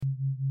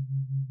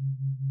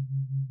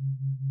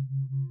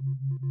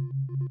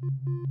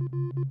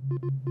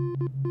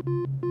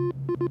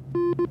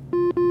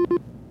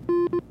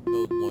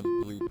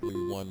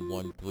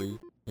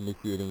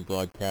initiating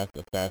broadcast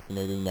of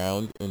Fascinating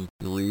Nouns in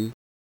 3,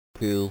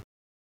 2,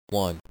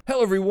 1.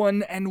 Hello,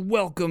 everyone, and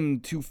welcome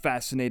to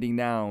Fascinating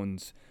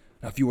Nouns.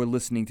 Now, if you are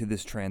listening to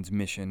this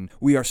transmission,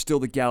 we are still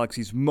the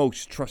galaxy's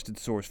most trusted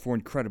source for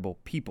incredible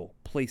people,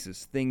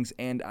 places, things,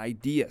 and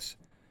ideas.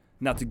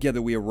 Now,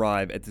 together we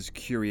arrive at this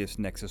curious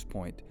nexus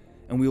point,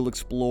 and we will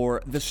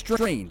explore the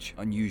strange,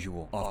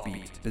 unusual,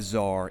 offbeat,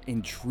 bizarre,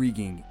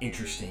 intriguing,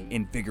 interesting,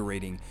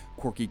 invigorating,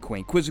 quirky,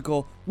 quaint,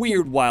 quizzical,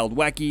 weird, wild,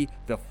 wacky,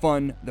 the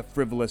fun, the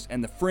frivolous,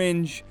 and the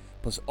fringe,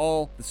 plus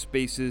all the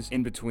spaces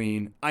in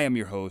between. I am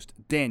your host,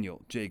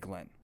 Daniel J.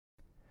 Glenn.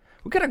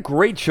 We've got a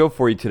great show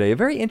for you today, a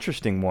very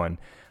interesting one,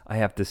 I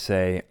have to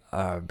say,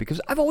 because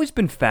I've always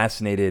been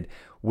fascinated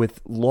with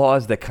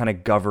laws that kind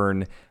of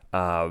govern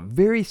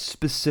very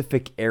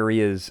specific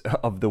areas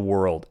of the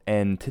world.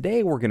 And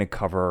today we're going to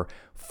cover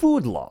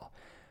food law.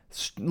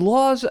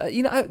 Laws,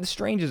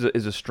 strange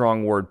is a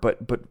strong word, but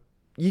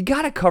you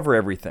got to cover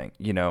everything.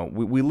 You know,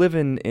 we live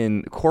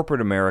in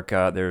corporate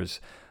America. There's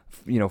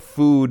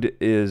food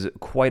is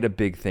quite a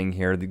big thing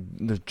here.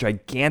 There's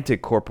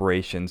gigantic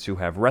corporations who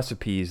have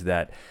recipes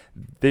that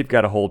they've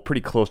got to hold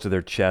pretty close to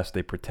their chest.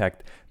 They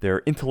protect their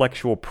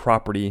intellectual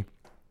property.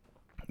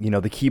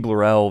 The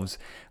Keebler elves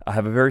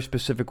have a very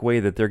specific way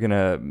that they're going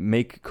to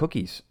make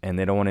cookies, and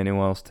they don't want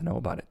anyone else to know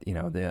about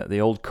it. The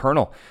old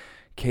Colonel,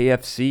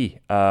 KFC,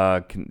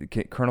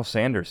 Colonel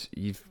Sanders,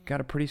 you've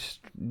got a pretty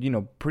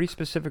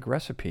specific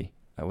recipe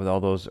with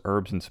all those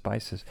herbs and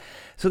spices.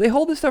 So they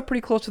hold this stuff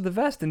pretty close to the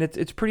vest, and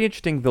it's pretty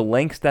interesting the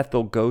lengths that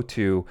they'll go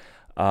to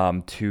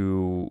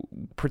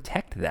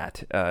protect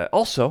that.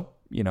 Also,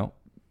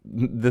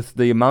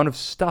 the amount of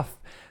stuff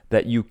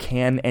that you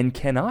can and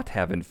cannot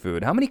have in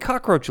food. How many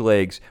cockroach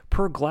legs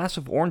per glass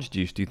of orange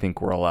juice do you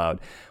think we're allowed?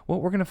 Well,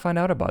 we're going to find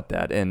out about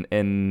that.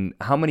 And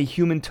how many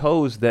human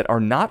toes that are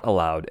not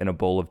allowed in a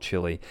bowl of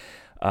chili.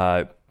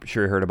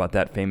 Sure you heard about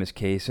that famous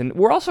case. And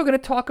we're also going to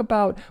talk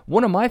about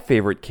one of my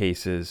favorite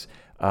cases,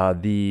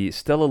 the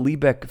Stella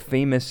Liebeck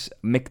famous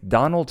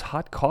McDonald's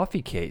hot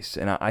coffee case.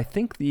 And I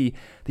think the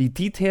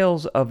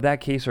details of that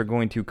case are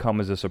going to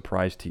come as a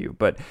surprise to you.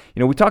 But,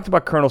 we talked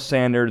about Colonel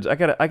Sanders. I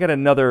got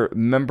another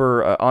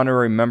member,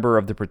 honorary member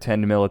of the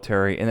pretend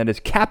military, and that is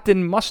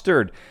Captain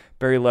Mustard,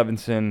 Barry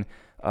Levinson.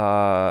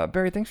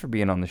 Barry, thanks for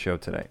being on the show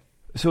today.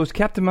 So is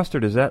Captain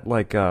Mustard, is that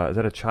is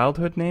that a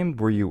childhood name?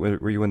 Were you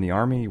in the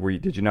Army?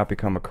 Did you not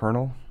become a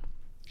colonel?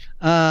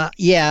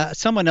 Yeah,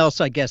 someone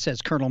else, I guess,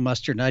 has Colonel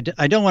Mustard. And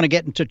I don't want to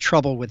get into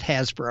trouble with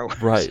Hasbro.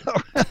 Right.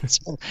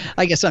 So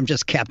I guess I'm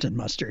just Captain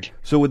Mustard.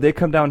 So would they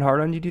come down hard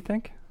on you, do you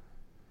think?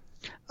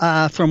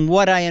 From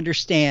what I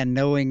understand,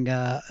 knowing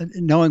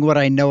what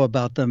I know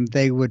about them,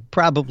 they would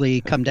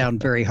probably come down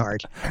very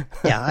hard.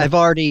 Yeah, I've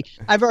already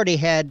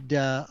had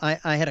I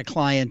had a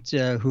client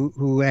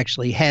who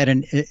actually had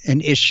an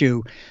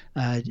issue.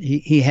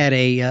 He had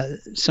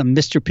some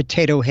Mr.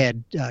 Potato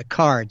Head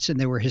cards, and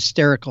they were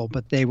hysterical,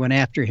 but they went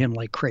after him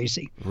like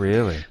crazy.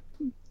 Really?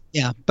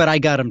 Yeah, but I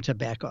got him to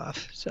back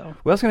off. So. Well,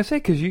 I was going to say,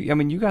 because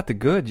you got the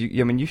goods.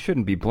 You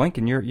shouldn't be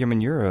blinking. You're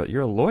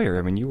a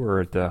lawyer. You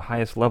were at the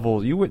highest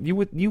level. You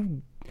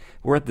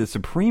were at the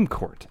Supreme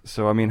Court.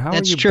 So how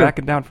That's are you true.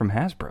 backing down from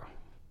Hasbro?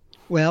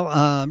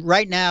 Well,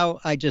 right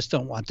now I just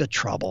don't want the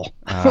trouble.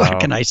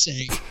 What can I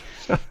say?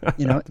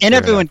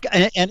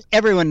 And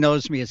everyone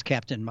knows me as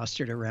Captain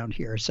Mustard around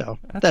here, so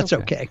that's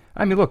okay.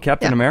 Look,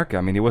 Captain America.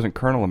 He wasn't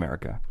Colonel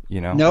America.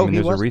 No,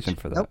 there's wasn't. a reason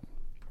for that. Nope.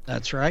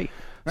 That's right.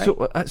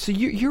 Right. So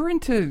you're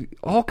into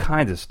all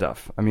kinds of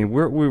stuff.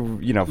 We're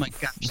Oh my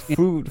gosh.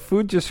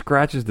 food just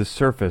scratches the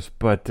surface,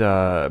 but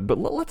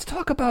let's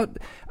talk about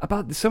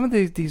some of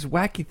these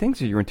wacky things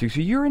that you're into. So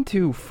you're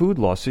into food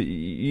law. So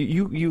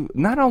you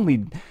not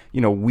only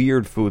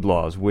weird food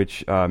laws,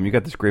 which you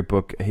got this great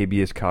book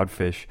Habeas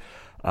Codfish,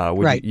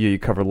 which right. you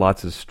cover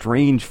lots of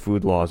strange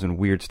food laws and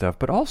weird stuff,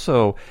 but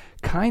also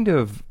kind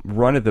of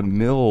run of the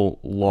mill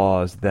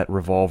laws that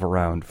revolve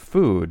around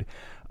food.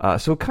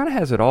 So it kind of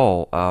has it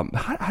all.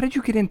 How did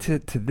you get into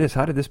this?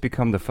 How did this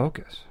become the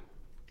focus?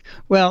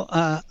 Well,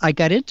 I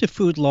got into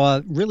food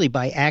law really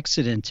by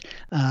accident.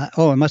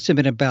 It must have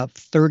been about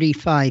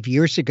 35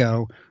 years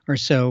ago or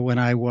so when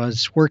I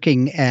was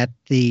working at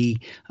the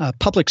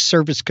Public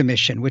Service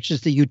Commission, which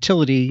is the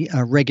utility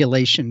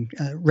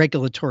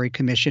regulatory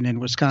commission in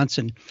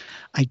Wisconsin.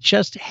 I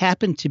just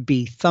happened to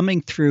be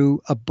thumbing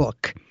through a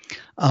book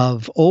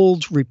of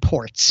old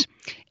reports.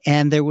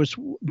 And there was,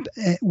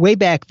 way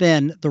back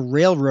then, the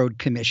Railroad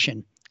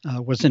Commission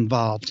was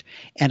involved.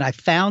 And I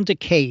found a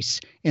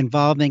case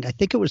involving, I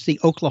think it was the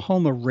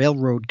Oklahoma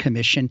Railroad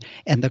Commission.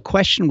 And the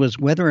question was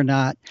whether or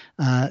not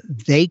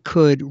they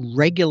could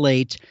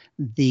regulate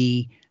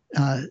the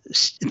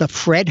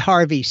Fred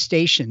Harvey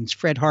stations,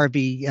 Fred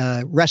Harvey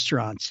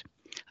restaurants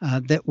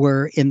that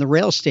were in the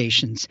rail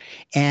stations,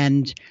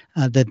 and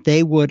that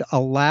they would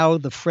allow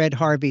the Fred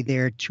Harvey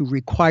there to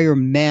require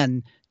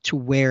men to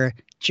wear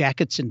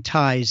jackets and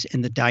ties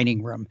in the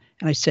dining room.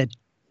 And I said,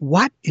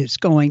 what is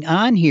going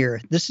on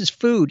here? This is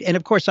food. And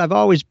of course, I've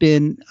always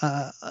been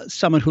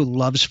someone who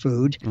loves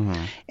food.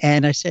 Mm-hmm.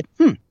 And I said,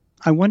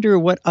 I wonder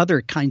what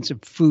other kinds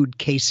of food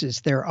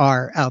cases there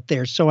are out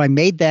there. So I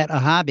made that a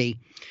hobby.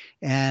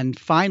 And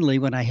finally,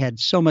 when I had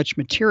so much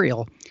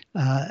material,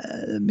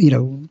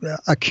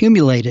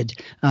 accumulated,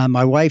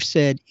 my wife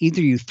said,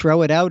 either you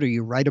throw it out or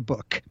you write a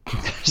book.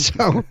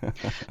 so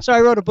I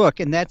wrote a book,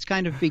 and that's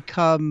kind of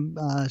become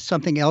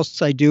something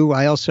else I do.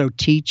 I also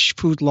teach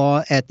food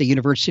law at the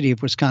University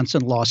of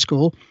Wisconsin Law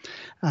School,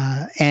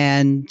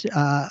 and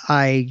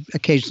I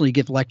occasionally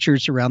give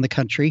lectures around the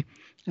country.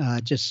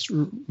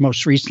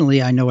 Most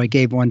recently, I know I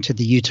gave one to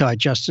the Utah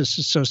Justice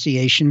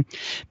Association,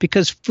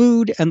 because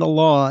food and the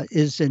law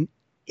is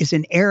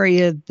an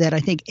area that I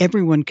think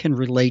everyone can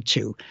relate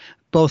to,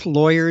 both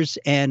lawyers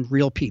and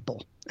real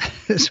people.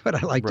 Is what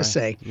I like to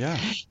say. Yeah.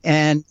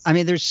 And I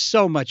mean, there's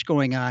so much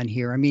going on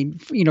here. I mean,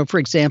 for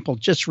example,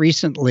 just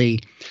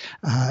recently,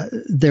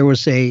 there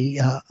was a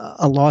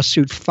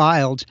lawsuit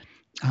filed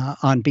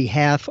on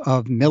behalf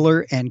of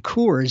Miller and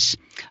Coors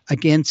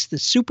against the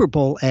Super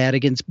Bowl ad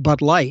against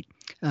Bud Light.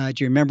 Do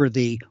you remember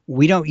the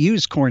 "We don't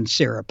use corn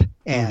syrup"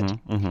 ad?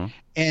 Mm-hmm, mm-hmm.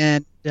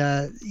 And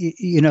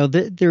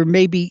there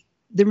may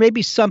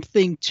be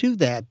something to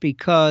that,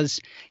 because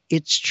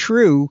it's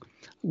true.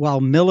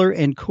 While Miller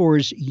and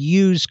Coors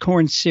use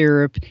corn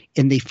syrup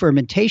in the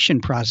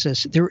fermentation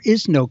process, there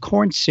is no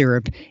corn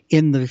syrup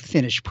in the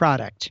finished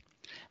product.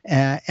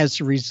 As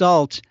a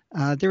result,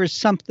 there is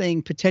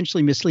something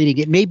potentially misleading.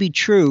 It may be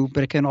true,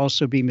 but it can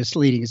also be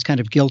misleading. It's kind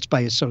of guilt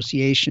by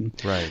association.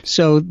 Right.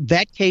 So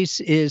that case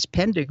is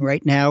pending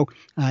right now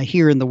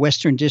here in the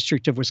Western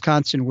District of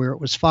Wisconsin, where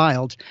it was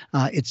filed.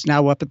 It's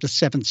now up at the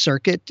Seventh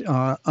Circuit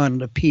on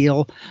an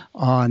appeal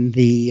on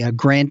the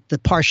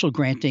partial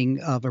granting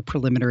of a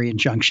preliminary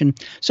injunction.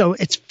 So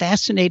it's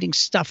fascinating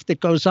stuff that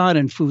goes on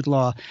in food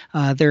law.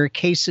 There are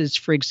cases,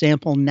 for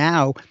example,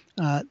 now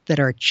that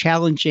are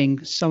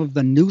challenging some of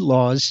the new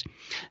laws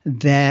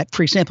that,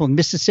 for example, in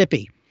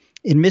Mississippi,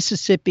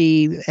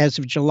 as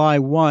of July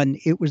 1,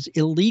 it was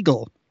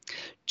illegal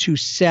to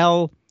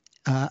sell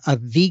a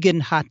vegan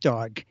hot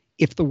dog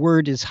if the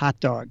word is hot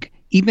dog,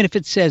 even if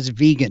it says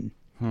vegan,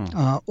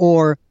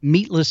 or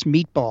meatless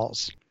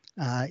meatballs.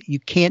 You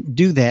can't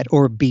do that,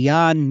 or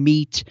Beyond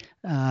Meat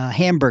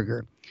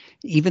hamburger,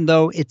 even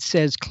though it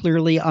says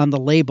clearly on the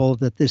label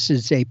that this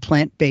is a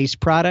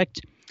plant-based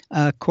product.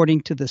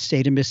 According to the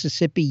state of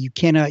Mississippi, you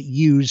cannot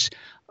use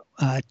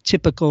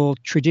typical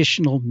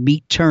traditional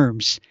meat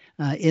terms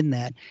in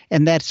that.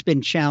 And that's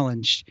been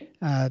challenged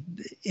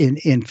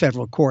in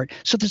federal court.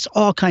 So there's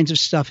all kinds of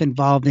stuff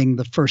involving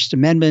the First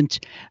Amendment,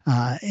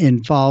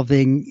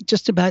 involving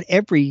just about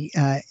every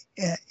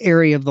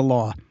area of the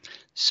law.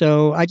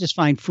 So I just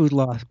find food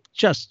law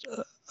just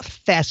a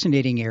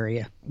fascinating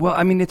area. Well,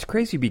 I mean, it's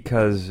crazy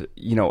because,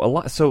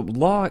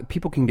 law,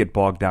 people can get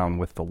bogged down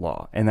with the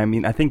law. And I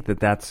mean, I think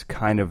that's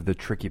kind of the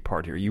tricky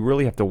part here. You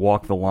really have to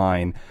walk the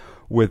line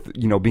with,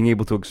 being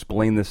able to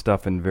explain this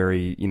stuff in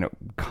very,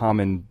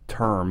 common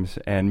terms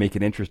and make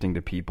it interesting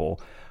to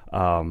people,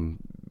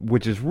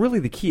 which is really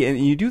the key.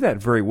 And you do that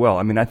very well.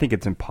 I mean, I think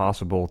it's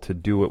impossible to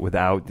do it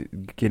without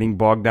getting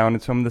bogged down in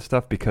some of this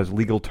stuff, because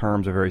legal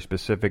terms are very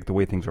specific. The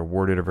way things are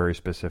worded are very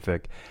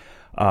specific.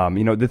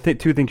 The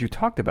two things you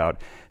talked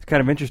about, it's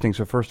kind of interesting.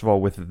 So first of all,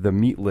 with the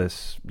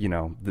meatless,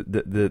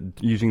 the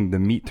using the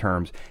meat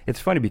terms, it's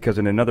funny because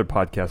in another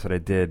podcast that I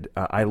did,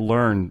 I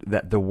learned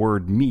that the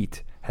word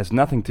meat has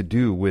nothing to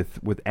do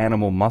with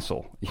animal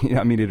muscle.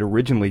 I mean, it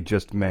originally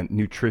just meant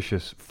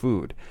nutritious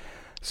food.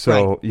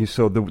 So, right.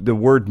 So the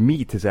word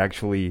meat is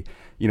actually,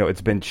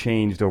 it's been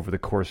changed over the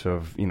course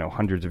of,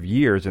 hundreds of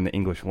years in the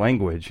English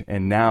language.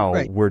 And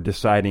now we're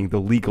deciding the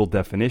legal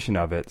definition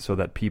of it so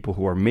that people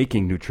who are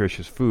making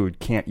nutritious food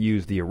can't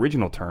use the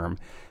original term.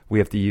 We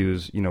have to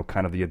use,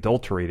 kind of the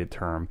adulterated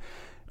term.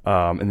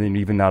 And then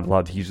even not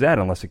allowed to use that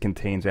unless it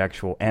contains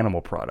actual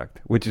animal product,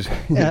 which is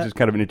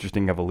kind of an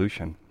interesting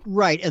evolution.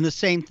 Right. And the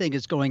same thing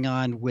is going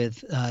on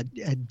with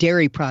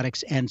dairy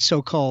products and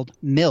so-called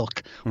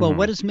milk. Well,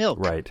 what is milk?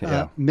 Right.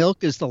 Yeah.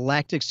 Milk is the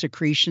lactic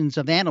secretions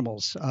of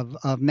animals,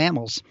 of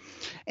mammals.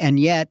 And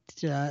yet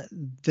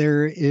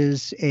there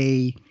is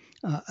a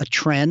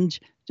trend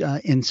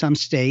in some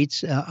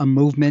states, a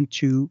movement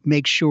to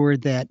make sure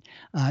that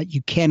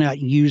you cannot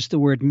use the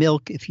word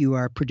milk if you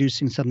are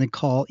producing something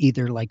called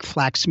either like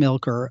flax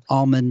milk or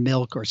almond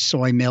milk or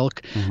soy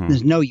milk.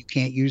 There's you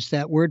can't use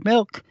that word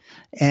milk.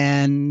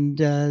 And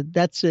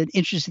that's an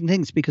interesting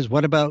thing, because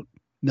what about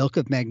milk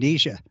of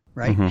magnesia?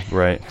 Right.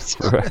 Right.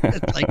 So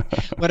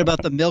what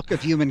about the milk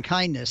of human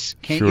kindness?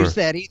 Can't use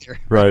that either.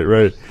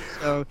 Right.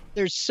 So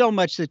there's so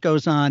much that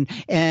goes on.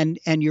 And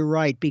you're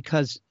right,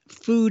 because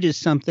food is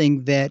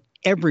something that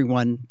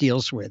everyone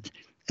deals with.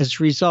 As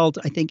a result,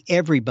 I think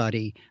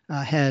everybody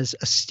has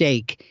a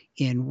stake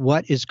in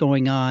what is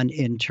going on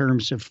in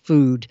terms of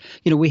food.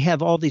 We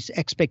have all these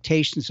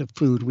expectations of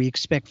food. We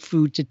expect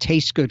food to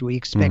taste good. We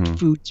expect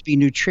food to be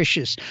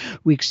nutritious.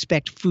 We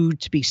expect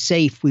food to be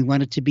safe. We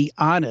want it to be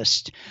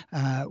honest.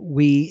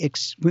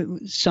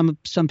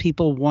 Some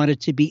people want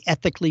it to be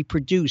ethically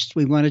produced.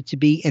 We want it to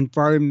be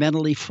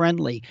environmentally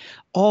friendly.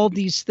 All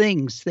these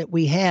things that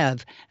we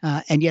have,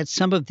 and yet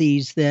some of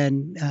these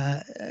then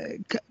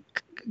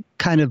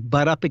kind of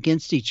butt up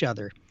against each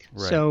other.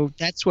 Right. So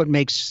that's what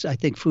makes, I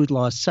think, food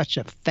law such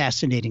a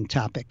fascinating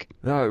topic.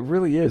 No, it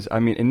really is.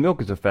 I mean, and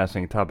milk is a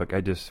fascinating topic.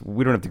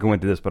 We don't have to go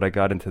into this, but I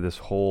got into this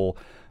whole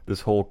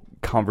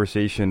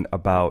conversation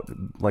about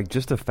like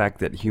just the fact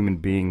that human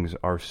beings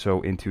are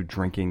so into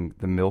drinking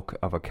the milk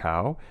of a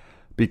cow.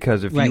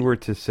 Because if you were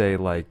to say,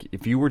 like,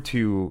 if you were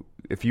to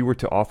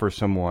offer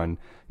someone,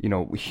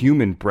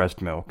 human breast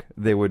milk,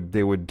 they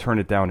would turn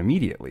it down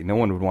immediately. No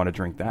one would want to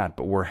drink that.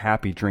 But we're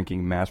happy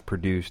drinking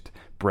mass-produced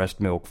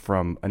breast milk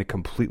from a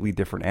completely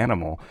different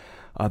animal.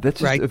 That's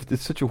just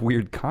it's such a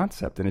weird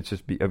concept, and it's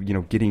just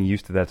getting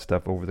used to that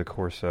stuff over the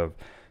course of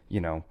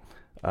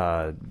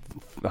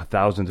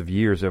thousands of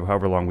years of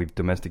however long we've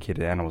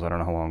domesticated animals. I don't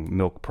know how long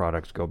milk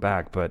products go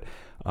back, but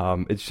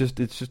it's just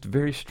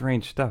very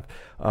strange stuff.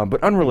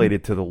 But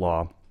unrelated to the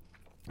law.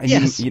 And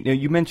yes.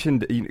 You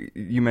mentioned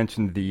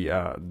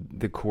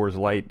the Coors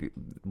Light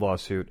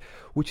lawsuit,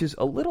 which is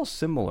a little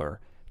similar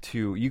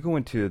to, you go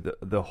into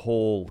the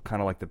whole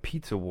kind of like the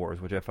pizza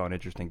wars, which I found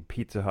interesting,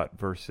 Pizza Hut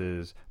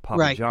versus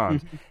Papa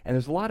John's. And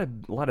there's a lot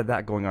of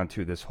that going on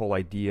too, this whole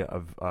idea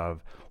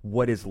of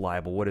what is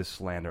libel, what is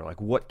slander, like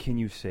what can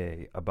you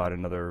say about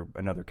another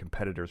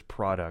competitor's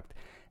product,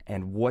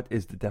 and what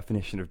is the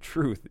definition of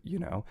truth,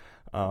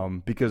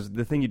 because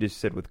the thing you just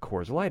said with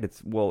Coors Light,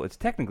 it's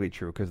technically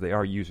true because they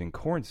are using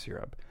corn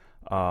syrup,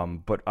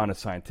 but on a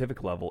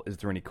scientific level, is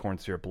there any corn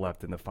syrup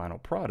left in the final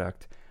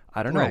product?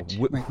 I don't know.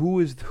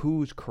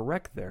 Who's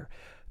correct there?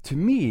 To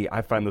me,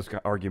 I find those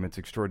arguments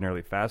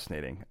extraordinarily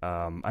fascinating.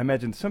 I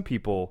imagine some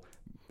people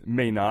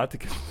may not,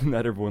 because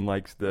not everyone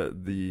likes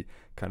the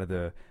kind of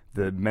the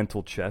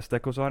mental chess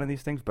that goes on in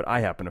these things. But I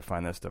happen to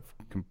find that stuff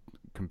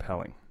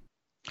compelling.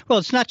 Well,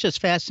 it's not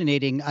just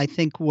fascinating. I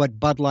think what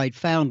Bud Light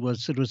found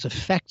was it was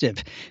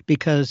effective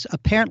because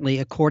apparently,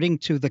 according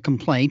to the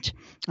complaint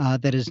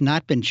that has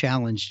not been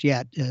challenged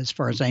yet, as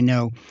far as I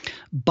know,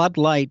 Bud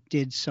Light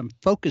did some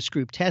focus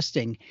group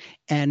testing,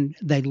 and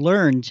they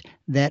learned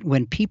that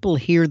when people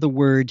hear the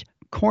word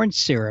corn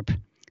syrup,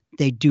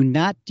 they do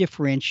not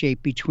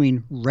differentiate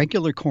between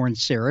regular corn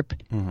syrup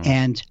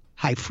and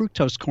high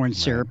fructose corn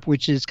syrup,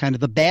 which is kind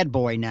of the bad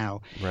boy now.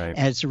 Right.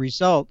 As a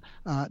result,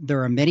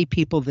 there are many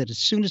people that as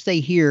soon as they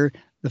hear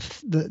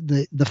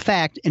the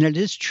fact, and it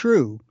is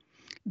true,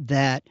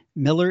 that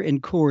Miller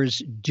and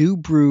Coors do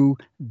brew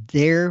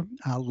their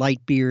light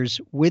beers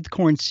with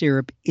corn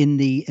syrup in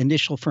the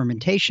initial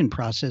fermentation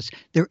process,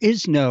 there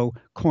is no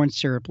corn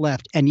syrup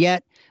left. And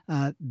yet,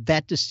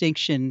 that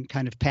distinction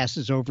kind of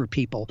passes over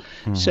people.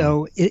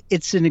 So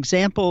it's an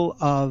example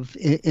of,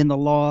 in the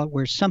law,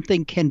 where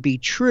something can be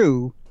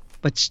true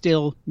but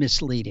still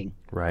misleading.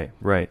 Right.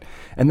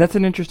 And that's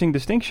an interesting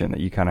distinction that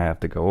you kind of have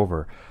to go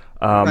over.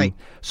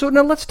 So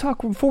now let's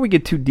talk, before we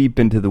get too deep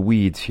into the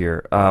weeds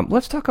here,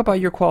 let's talk about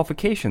your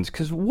qualifications,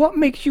 because what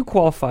makes you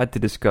qualified to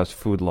discuss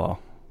food law?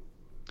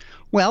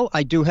 Well,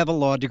 I do have a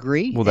law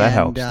degree. Well, that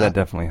helps. That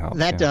definitely helps.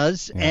 That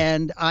does. Yeah.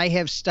 And I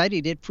have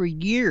studied it for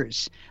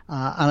years.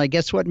 And I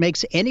guess what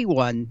makes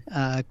anyone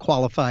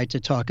qualified to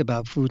talk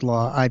about food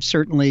law, I've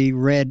certainly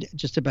read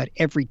just about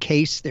every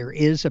case there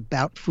is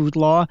about food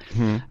law.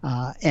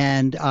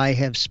 And I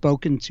have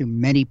spoken to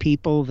many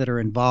people that are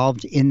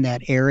involved in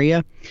that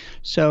area.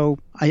 So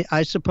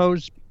I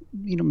suppose,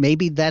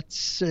 maybe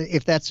that's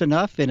if that's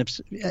enough, and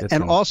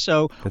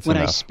also when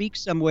I speak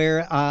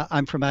somewhere,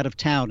 I'm from out of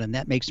town, and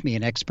that makes me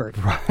an expert.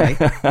 Right?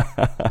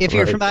 If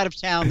you're from out of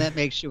town, that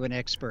makes you an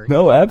expert.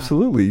 No,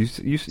 absolutely.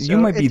 You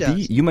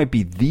might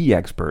be the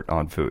expert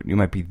on food. You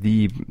might be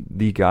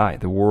the guy,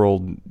 the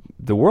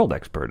world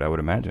expert, I would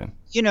imagine.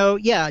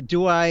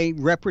 Do I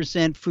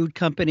represent food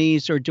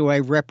companies or do I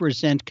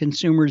represent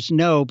consumers?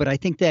 No, but I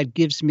think that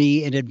gives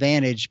me an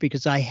advantage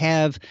because I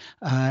have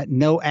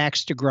no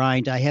axe to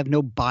grind. I have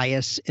no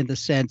bias in the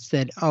sense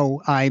that,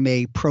 I'm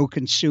a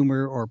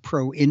pro-consumer or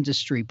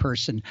pro-industry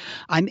person.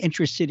 I'm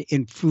interested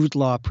in food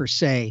law per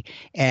se.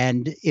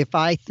 And if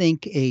I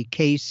think a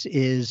case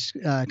is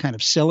kind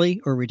of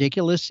silly or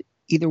ridiculous,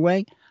 either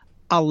way,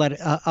 I'll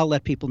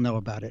let people know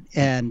about it,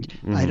 and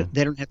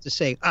they don't have to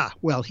say,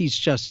 he's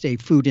just a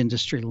food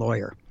industry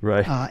lawyer.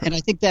 Right. And I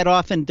think that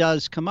often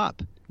does come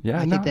up. Yeah,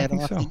 I think that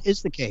often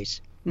is the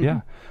case.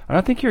 Yeah, and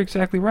I think you're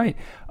exactly right.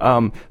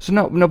 So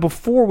now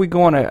before we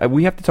go on,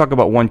 we have to talk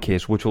about one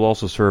case, which will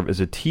also serve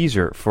as a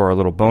teaser for our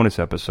little bonus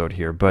episode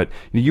here. But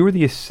you were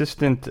the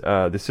assistant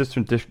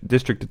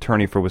district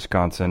attorney for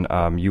Wisconsin.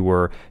 You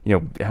were,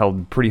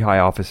 held pretty high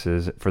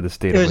offices for the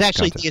state of Wisconsin. It was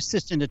actually the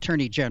assistant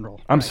attorney general.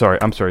 I'm sorry,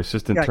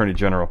 assistant attorney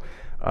general.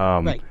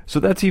 So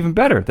that's even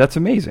better. That's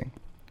amazing.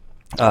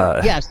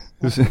 Yes.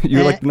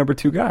 You're like the number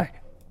 2 guy.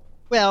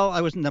 Well,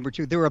 I wasn't number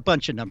two. There were a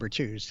bunch of number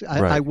twos.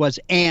 Right. I was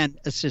an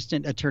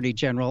assistant attorney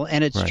general.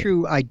 And it's Right.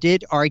 true, I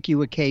did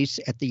argue a case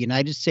at the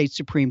United States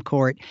Supreme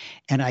Court,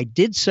 and I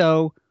did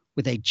so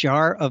with a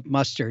jar of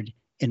mustard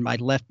in my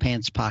left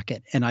pants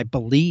pocket. And I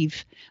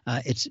believe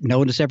no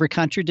one has ever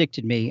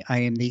contradicted me. I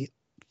am the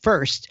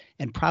first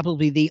and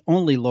probably the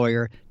only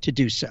lawyer to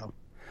do so.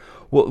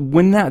 Well,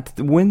 when that,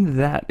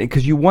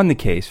 because you won the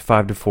case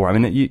 5-4. I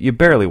mean, you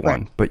barely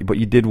won, Right. but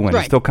you did win.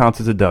 Right. It still counts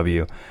as a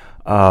W.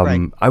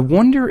 Right. I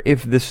wonder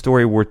if this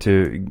story were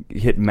to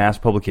hit mass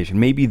publication.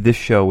 Maybe this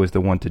show is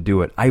the one to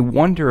do it. I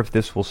wonder if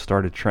this will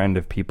start a trend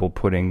of people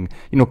putting,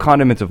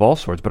 condiments of all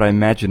sorts. But I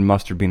imagine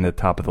mustard being the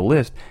top of the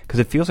list because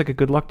it feels like a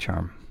good luck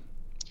charm.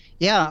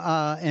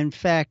 Yeah, in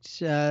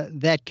fact,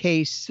 that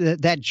case,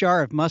 that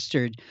jar of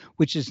mustard,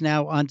 which is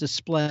now on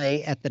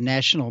display at the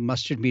National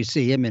Mustard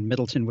Museum in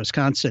Middleton,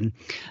 Wisconsin,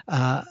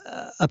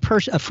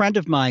 a friend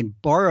of mine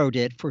borrowed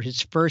it for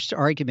his first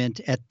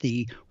argument at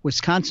the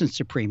Wisconsin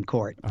Supreme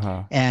Court,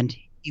 and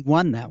he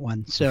won that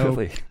one. So,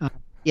 Really?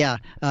 Yeah,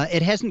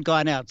 it hasn't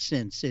gone out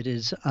since. It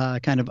is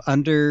kind of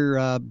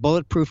under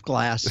bulletproof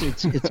glass.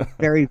 It's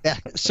very,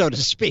 so to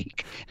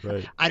speak.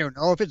 Right. I don't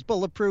know if it's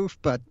bulletproof,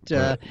 but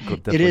Right.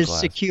 it Definitely is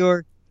glass.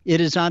 secure.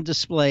 It is on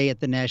display at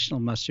the National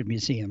Mustard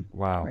Museum.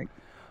 Wow. Right.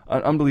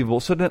 Unbelievable.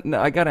 So then,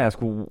 I got to ask,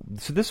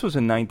 so this was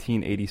in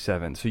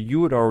 1987. So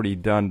you had already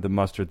done the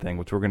mustard thing,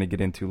 which we're going to get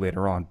into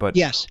later on. But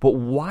Yes. But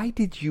why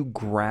did you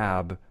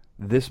grab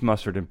this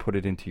mustard and put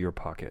it into your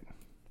pocket?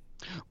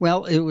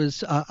 Well, it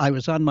was I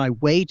was on my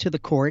way to the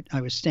court.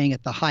 I was staying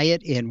at the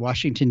Hyatt in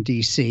Washington,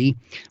 D.C.,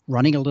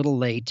 running a little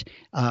late,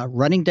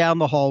 running down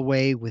the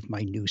hallway with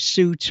my new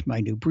suit, my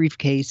new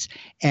briefcase,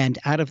 and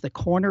out of the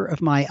corner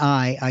of my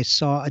eye, I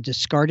saw a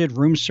discarded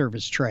room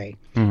service tray.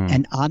 Mm-hmm.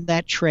 And on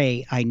that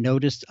tray, I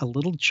noticed a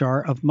little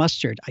jar of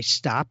mustard. I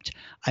stopped.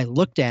 I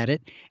looked at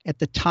it. At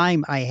the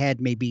time, I had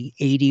maybe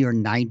 80 or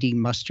 90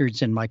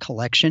 mustards in my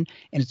collection,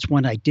 and it's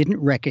one I didn't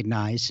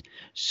recognize.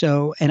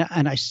 So,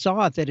 and I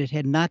saw that it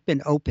had not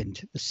been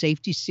opened. The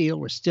safety seal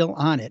was still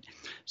on it.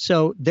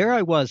 So there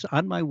I was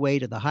on my way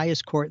to the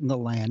highest court in the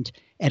land,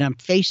 and I'm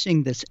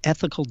facing this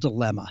ethical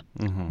dilemma.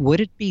 Mm-hmm. Would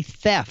it be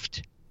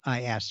theft?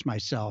 I asked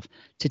myself,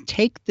 to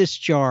take this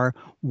jar,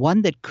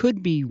 one that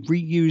could be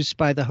reused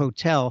by the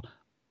hotel,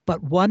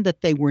 but one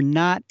that they were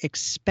not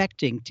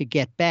expecting to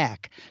get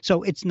back.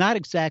 So it's not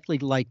exactly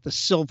like the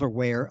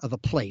silverware or the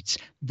plates.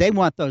 They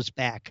want those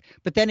back.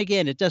 But then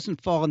again, it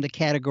doesn't fall in the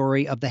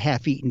category of the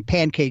half-eaten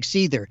pancakes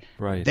either.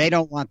 Right. They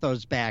don't want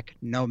those back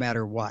no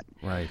matter what.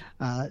 Right.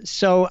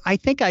 So I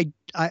think I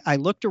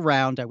looked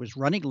around. I was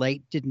running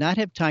late, did not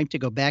have time to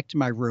go back to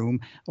my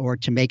room or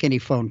to make any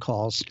phone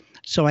calls.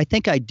 So I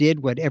think I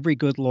did what every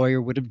good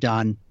lawyer would have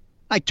done.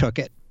 I took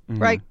it,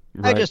 Mm-hmm. right?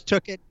 Right. I just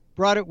took it,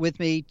 brought it with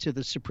me to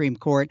the Supreme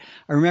Court.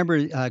 I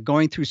remember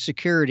going through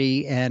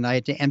security, and I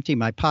had to empty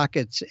my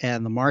pockets,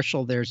 and the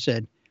marshal there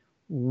said,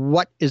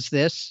 "What is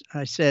this?"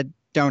 I said,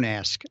 "Don't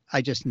ask.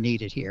 I just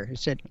need it here." He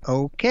said,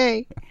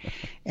 "Okay."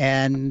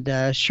 And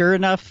sure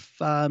enough,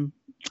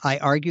 I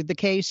argued the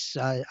case.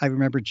 I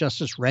remember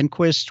Justice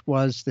Rehnquist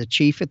was the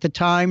chief at the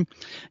time.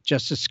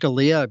 Justice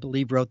Scalia, I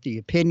believe, wrote the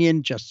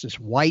opinion. Justice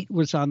White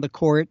was on the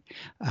court.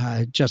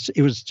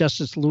 It was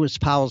Justice Lewis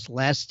Powell's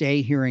last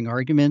day hearing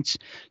arguments.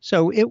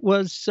 So it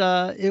was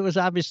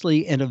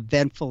obviously an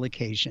eventful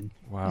occasion.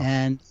 Wow.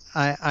 And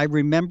I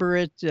remember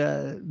it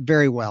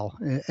very well,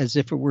 as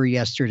if it were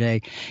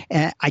yesterday.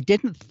 And I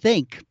didn't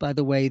think, by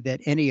the way, that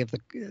any of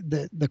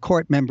the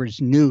court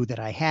members knew that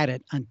I had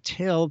it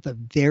until the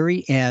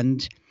very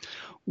end,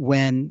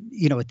 when,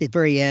 at the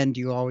very end,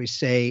 you always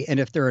say, "And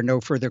if there are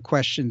no further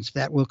questions,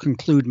 that will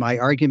conclude my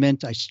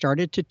argument." I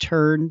started to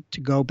turn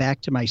to go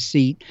back to my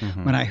seat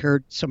Mm-hmm. when I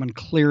heard someone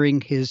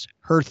clearing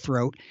her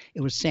throat.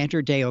 It was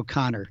Sandra Day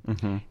O'Connor.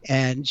 Mm-hmm.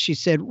 And she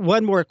said,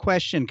 "One more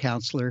question,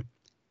 counselor.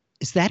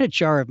 Is that a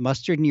jar of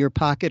mustard in your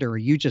pocket, or are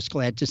you just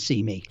glad to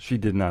see me?" She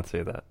did not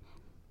say that.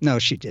 No,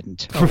 she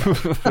didn't.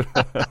 Oh,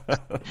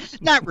 well.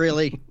 Not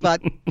really,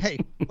 but hey,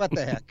 what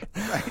the heck?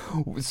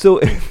 Right. So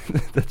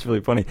that's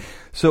really funny.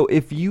 So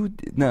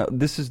now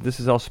this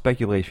is all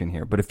speculation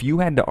here, but if you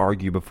had to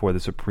argue before the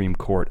Supreme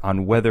Court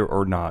on whether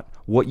or not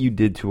what you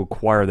did to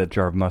acquire that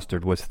jar of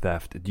mustard was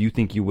theft, do you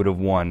think you would have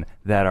won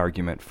that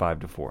argument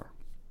 5-4?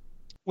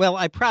 Well,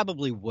 I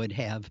probably would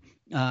have.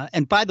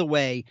 And by the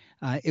way,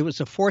 it was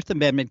a Fourth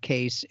Amendment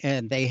case,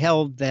 and they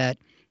held that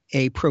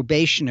a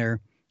probationer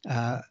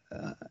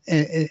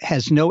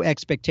has no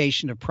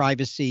expectation of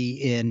privacy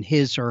in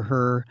his or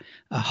her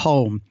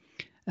home.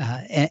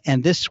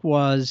 And this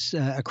was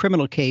a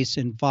criminal case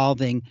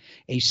involving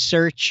a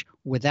search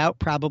without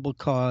probable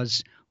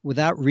cause,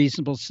 without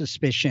reasonable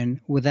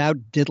suspicion, without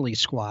diddly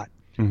squat.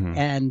 Mm-hmm.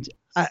 And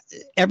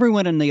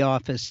everyone in the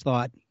office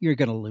thought, "You're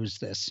going to lose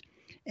this."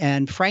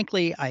 And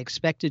frankly, I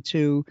expected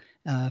to.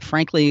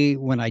 Frankly,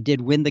 when I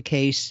did win the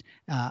case,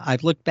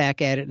 I've looked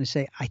back at it and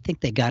say, I think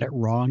they got it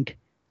wrong.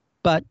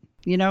 But,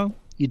 you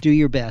do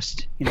your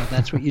best.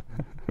 That's what you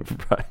do.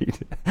 Right.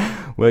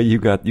 Well, you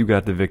got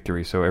the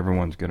victory, so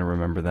everyone's going to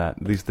remember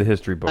that. At least the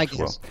history books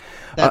will.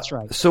 That's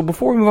right. So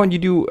before we move on,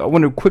 I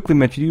want to quickly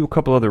mention you do a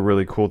couple other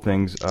really cool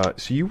things.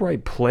 So you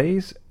write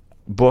plays,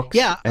 books,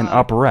 and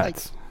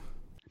operettes.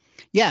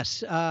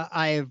 Yes,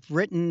 I've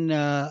written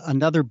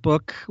another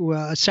book,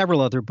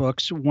 several other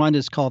books. One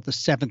is called The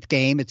Seventh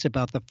Game. It's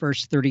about the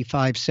first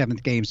 35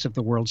 seventh games of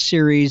the World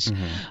Series.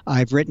 Mm-hmm.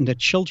 I've written a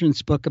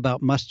children's book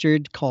about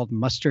mustard called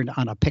Mustard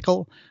on a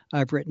Pickle.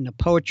 I've written a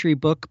poetry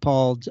book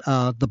called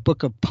The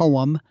Book of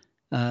Poem,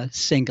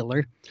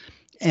 singular.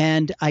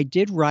 And I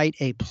did write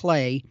a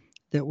play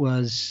that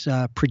was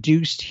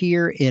produced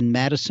here in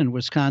Madison,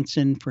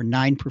 Wisconsin for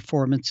 9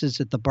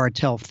 performances at the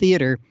Bartell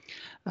Theater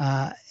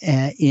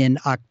in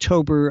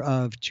October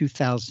of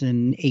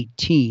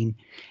 2018.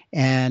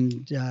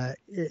 And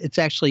it's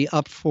actually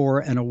up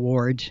for an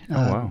award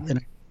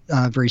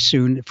very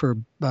soon for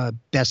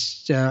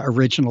Best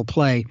Original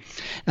Play.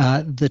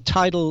 The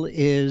title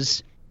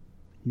is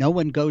No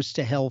One Goes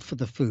to Hell for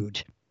the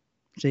Food.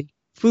 See?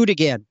 Food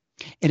again.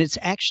 And it's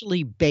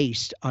actually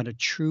based on a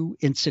true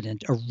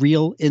incident, a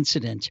real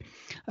incident.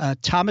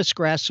 Thomas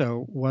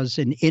Grasso was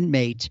an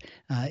inmate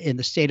in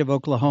the state of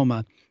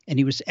Oklahoma, and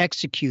he was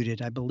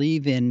executed, I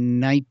believe,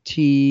 in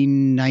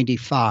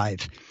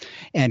 1995.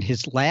 And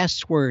his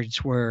last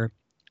words were,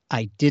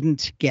 "I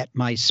didn't get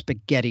my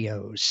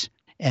SpaghettiOs."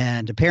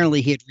 And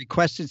apparently he had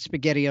requested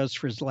SpaghettiOs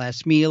for his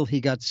last meal. He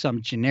got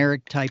some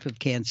generic type of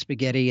canned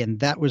spaghetti, and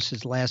that was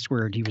his last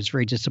word. He was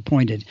very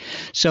disappointed.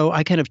 So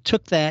I kind of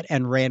took that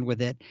and ran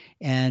with it.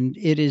 And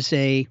it is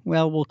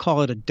we'll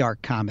call it a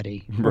dark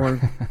comedy.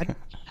 Or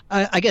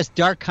I guess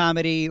dark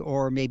comedy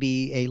or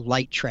maybe a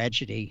light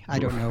tragedy. I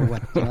don't know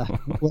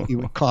what you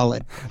would call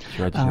it.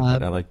 Tragedy,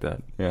 I like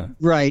that. Yeah.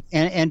 Right.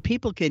 And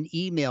people can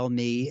email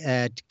me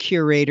at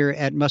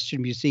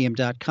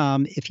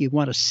curator@mustardmuseum.com. If you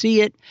want to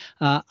see it,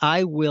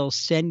 I will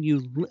send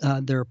you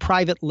there are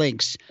private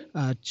links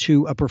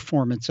to a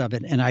performance of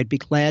it. And I'd be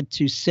glad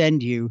to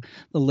send you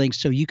the link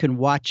so you can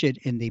watch it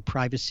in the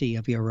privacy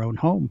of your own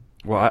home.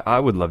 Well,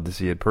 I would love to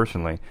see it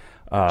personally.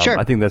 Sure.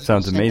 I think that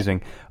sounds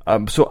amazing.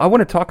 So I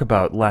want to talk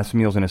about Last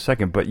Meals in a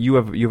second, but you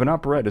have an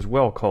operette as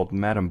well called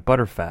Madame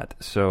Butterfat.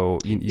 So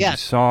you do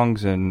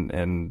songs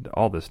and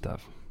all this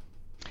stuff.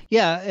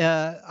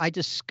 Yeah, I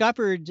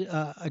discovered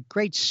a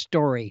great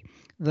story.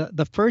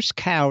 The first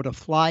cow to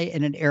fly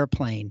in an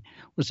airplane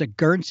was a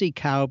Guernsey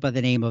cow by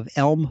the name of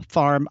Elm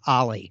Farm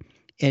Ollie,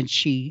 and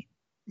she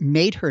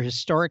made her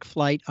historic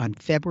flight on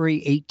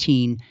February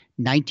 18,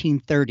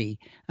 1930,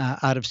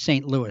 out of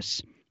St.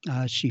 Louis.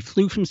 She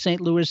flew from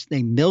St. Louis.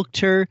 They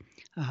milked her,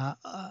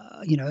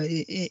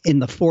 in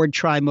the Ford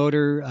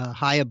Tri-Motor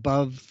high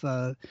above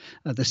the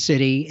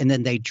city. And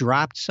then they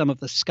dropped some of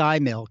the sky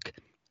milk,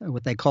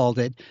 what they called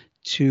it,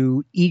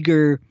 to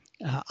eager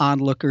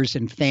onlookers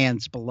and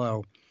fans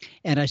below.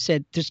 And I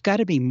said, there's got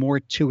to be more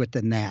to it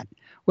than that.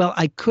 Well,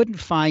 I couldn't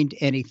find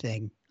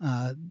anything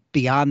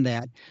beyond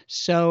that.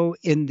 So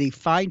in the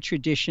fine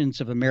traditions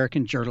of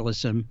American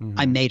journalism,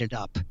 I made it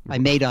up. I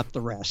made up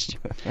the rest.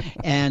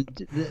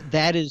 And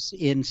that is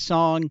in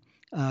song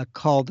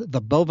called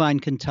the Bovine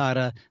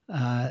Cantata,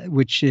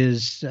 which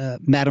is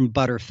Madame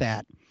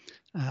Butterfat.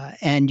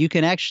 And you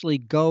can actually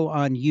go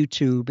on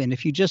YouTube, and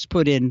if you just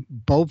put in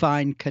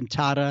Bovine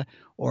Cantata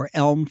or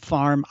Elm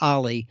Farm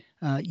Ollie,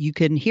 you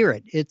can hear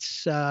it.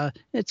 It's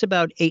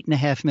about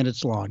 8.5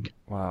 minutes long.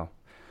 Wow.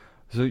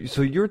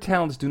 So your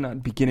talents do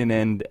not begin and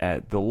end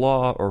at the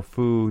law or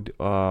food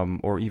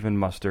or even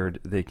mustard.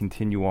 They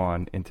continue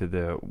on into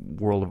the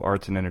world of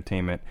arts and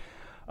entertainment.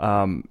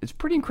 It's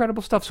pretty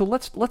incredible stuff. So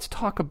let's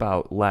talk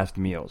about last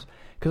meals,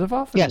 because I've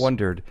often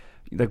wondered,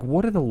 like,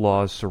 what are the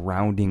laws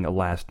surrounding a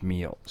last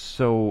meal?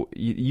 So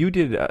you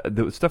did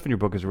the stuff in your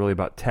book is really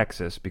about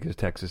Texas, because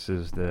Texas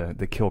is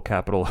the kill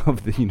capital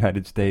of the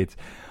United States.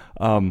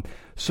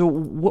 So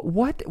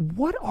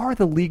what are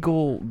the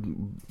legal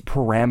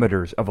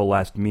parameters of a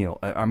last meal?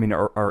 I mean,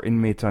 are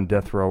inmates on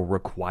death row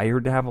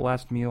required to have a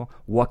last meal?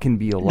 What can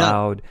be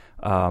allowed?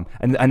 No.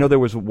 And I know there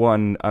was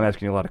one. I'm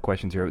asking you a lot of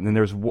questions here. And then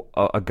there's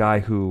a guy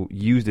who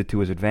used it to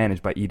his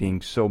advantage by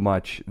eating so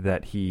much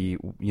that he,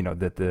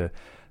 that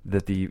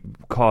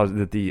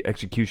the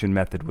execution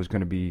method was going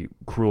to be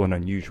cruel and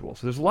unusual.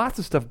 So there's lots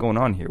of stuff going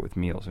on here with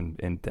meals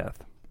and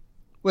death.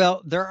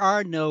 Well, there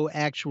are no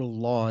actual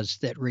laws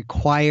that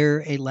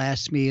require a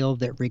last meal,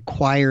 that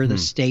require the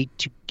state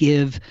to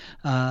give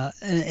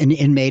an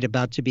inmate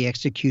about to be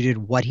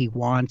executed what he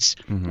wants.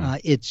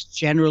 It's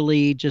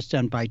generally just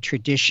done by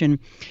tradition.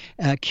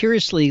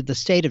 Curiously, the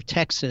state of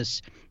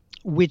Texas,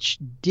 which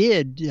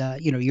did,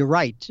 you're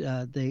right,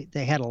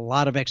 they had a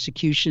lot of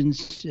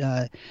executions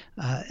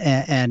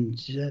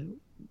and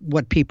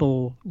what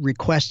people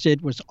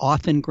requested was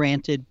often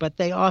granted, but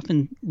they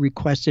often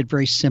requested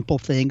very simple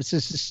things.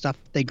 This is stuff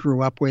they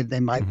grew up with. They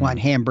might want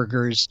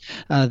hamburgers.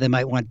 They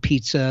might want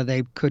pizza.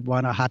 They could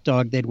want a hot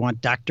dog. They'd want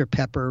Dr.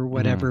 Pepper,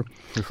 whatever.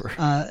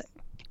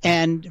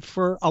 And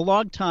for a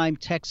long time,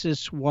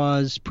 Texas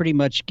was pretty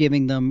much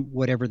giving them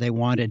whatever they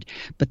wanted.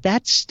 But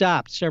that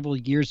stopped several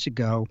years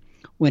ago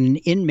when an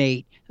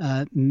inmate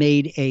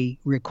made a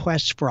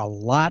request for a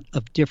lot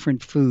of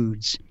different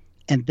foods,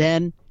 and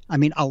then,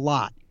 a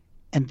lot,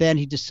 and then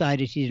he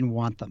decided he didn't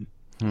want them.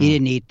 He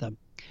didn't eat them.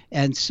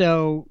 And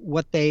so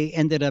what they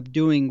ended up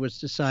doing was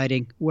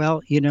deciding,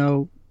 well,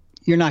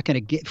 you're not going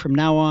to get, from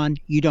now on,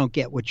 you don't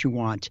get what you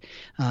want.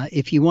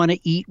 If you want to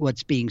eat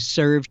what's being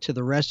served to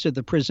the rest of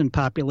the prison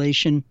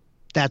population,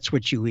 that's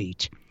what you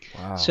eat.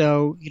 Wow.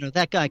 So,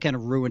 that guy kind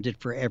of ruined it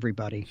for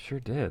everybody. Sure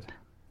did.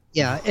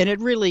 Yeah. And it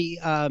really,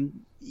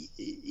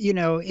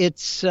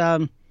 it's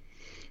the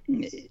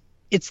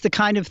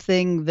kind of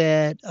thing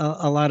that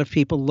a lot of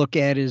people look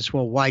at as,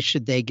 well, why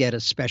should they get a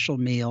special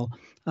meal?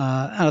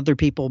 Other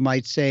people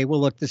might say, well,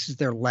 look, this is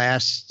their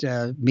last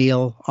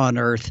meal on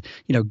earth.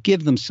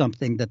 Give them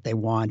something that they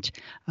want.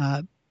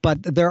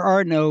 But there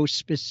are no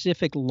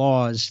specific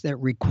laws that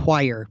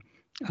require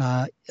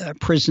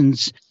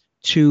prisons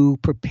to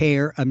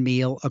prepare a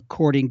meal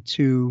according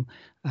to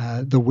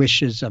the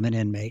wishes of an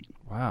inmate.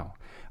 Wow.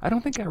 I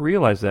don't think I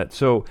realized that.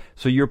 So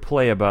your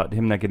play about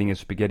him not getting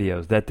his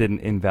SpaghettiOs, that didn't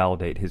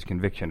invalidate his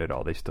conviction at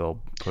all. They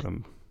still put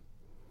him.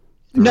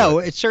 No,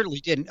 it certainly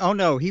didn't. Oh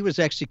no, he was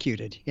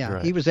executed. Yeah,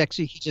 right. He was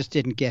he just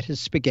didn't get his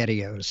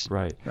SpaghettiOs.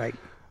 Right. Right.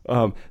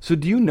 So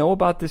do you know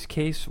about this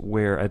case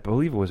where, I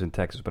believe it was in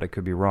Texas, but I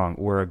could be wrong,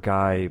 where a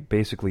guy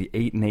basically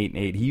ate and ate and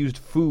ate. He used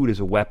food as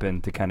a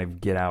weapon to kind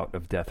of get out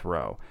of death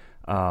row.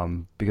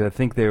 Because I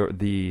think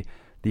the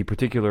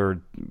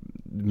particular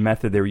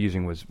method they were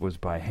using was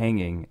by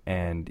hanging,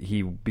 and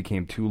he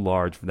became too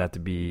large for that to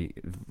be.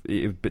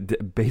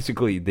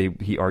 Basically,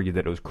 he argued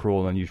that it was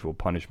cruel and unusual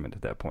punishment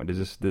at that point.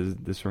 Does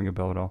this ring a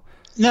bell at all?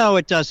 No,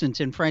 it doesn't.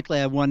 And frankly,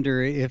 I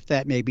wonder if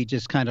that may be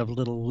just kind of a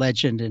little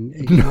legend. And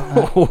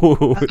I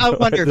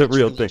wonder if it's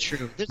real really thing.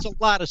 true. There's a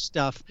lot of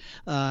stuff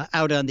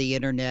out on the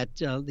internet.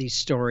 These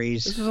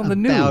stories This is on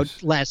the about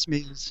news. last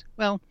meals.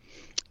 Well.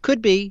 Could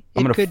be.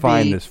 I'm going to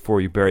find this for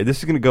you, Barry. This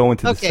is going to go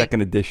into the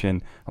second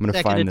edition. I'm going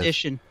to find this. Second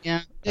edition.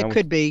 Yeah, it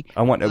could be.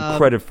 I want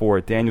credit for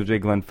it. Daniel J.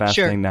 Glenn,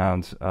 Fascinating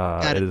Nouns, is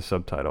a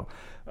subtitle.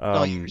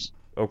 All yours.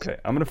 Okay,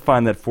 I'm going to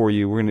find that for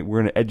you. We're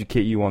going to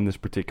educate you on this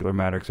particular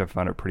matter because I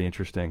found it pretty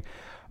interesting.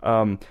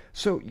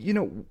 So,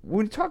 when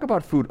we talk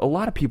about food, a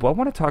lot of people, I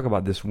want to talk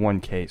about this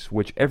one case,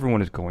 which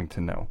everyone is going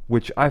to know,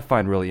 which I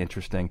find really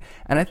interesting.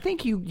 And I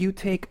think you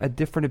take a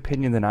different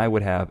opinion than I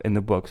would have in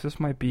the books. This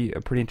might be a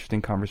pretty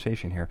interesting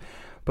conversation here.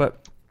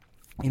 But,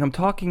 I want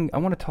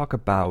to talk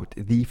about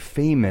the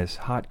famous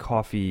hot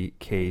coffee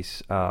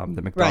case, the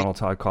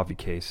McDonald's hot coffee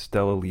case,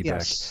 Stella Liebeck.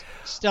 Yes,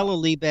 Stella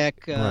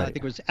Liebeck, I think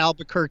it was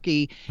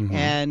Albuquerque. Mm-hmm.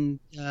 And,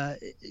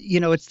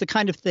 it's the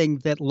kind of thing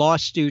that law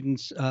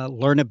students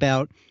learn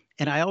about.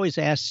 And I always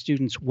ask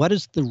students, what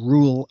is the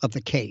rule of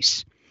the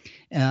case?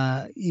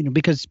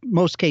 Because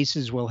most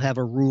cases will have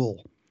a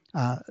rule.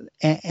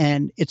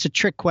 And it's a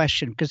trick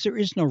question because there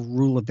is no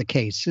rule of the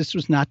case. This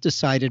was not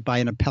decided by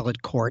an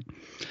appellate court.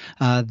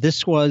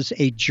 This was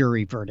a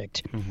jury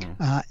verdict.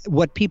 Mm-hmm.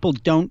 What people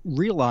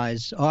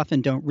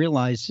often don't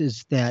realize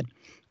is that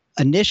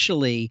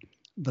initially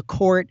the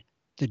court,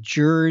 the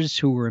jurors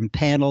who were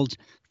impaneled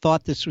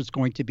thought this was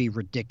going to be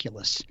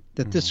ridiculous,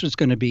 that this was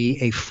going to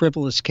be a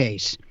frivolous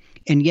case.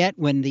 And yet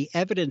when the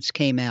evidence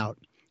came out,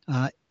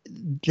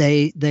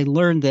 they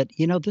learned that,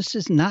 this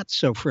is not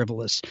so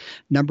frivolous.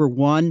 Number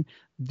one,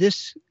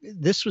 this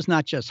was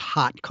not just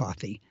hot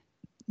coffee.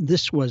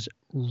 This was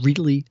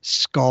really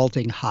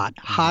scalding hot,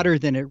 hotter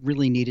than it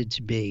really needed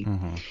to be.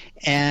 Mm-hmm.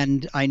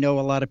 And I know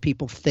a lot of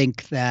people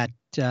think that,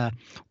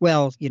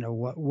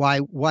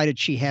 why did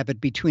she have it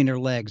between her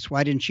legs?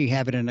 Why didn't she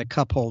have it in a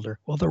cup holder?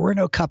 Well, there were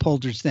no cup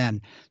holders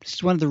then. This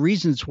is one of the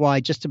reasons why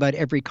just about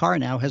every car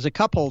now has a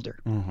cup holder.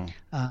 Mm-hmm.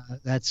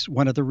 That's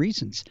one of the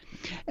reasons.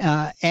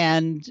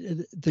 And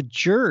the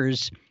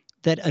jurors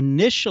that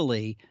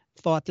initially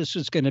thought this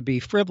was going to be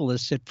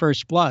frivolous at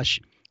first blush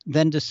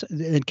then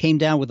came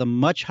down with a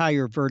much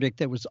higher verdict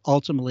that was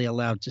ultimately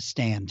allowed to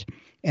stand.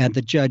 And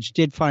the judge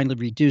did finally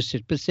reduce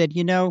it, but said,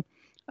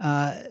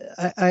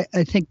 I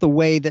think the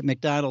way that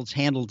McDonald's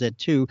handled it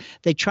too,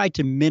 they tried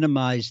to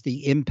minimize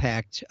the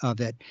impact of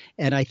it,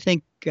 and I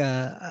think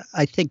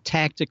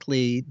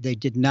tactically they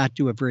did not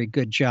do a very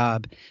good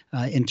job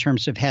in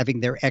terms of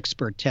having their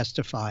expert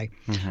testify.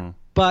 Mm-hmm.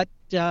 But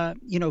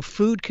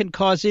food can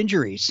cause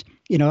injuries,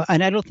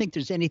 and I don't think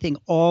there's anything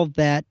all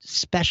that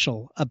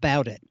special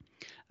about it.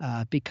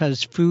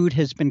 Because food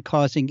has been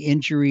causing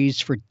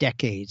injuries for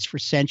decades, for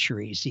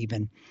centuries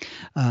even.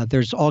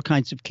 There's all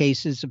kinds of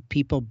cases of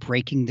people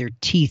breaking their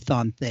teeth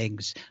on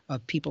things,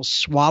 of people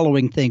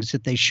swallowing things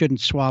that they shouldn't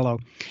swallow.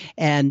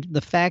 And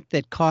the fact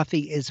that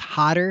coffee is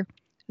hotter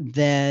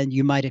than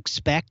you might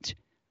expect,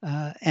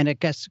 and I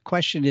guess the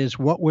question is,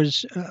 what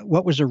was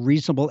a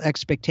reasonable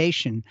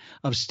expectation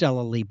of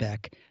Stella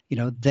Liebeck?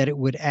 That it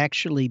would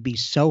actually be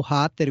so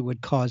hot that it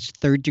would cause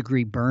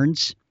third-degree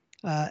burns?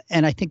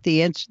 And I think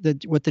the answer,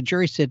 what the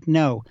jury said,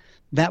 no,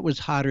 that was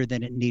hotter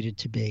than it needed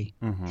to be.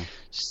 Mm-hmm.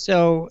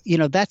 So,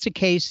 that's a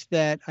case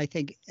that I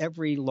think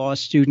every law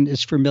student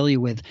is familiar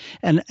with.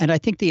 And I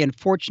think the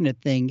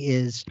unfortunate thing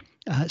is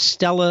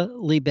Stella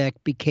Liebeck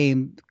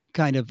became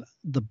kind of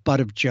the butt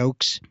of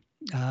jokes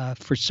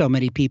for so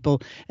many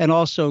people, and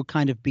also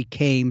kind of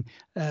became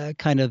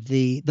kind of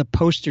the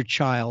poster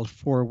child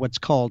for what's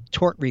called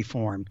tort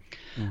reform,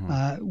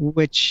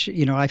 which,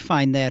 I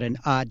find that an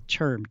odd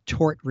term,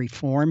 tort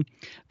reform,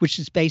 which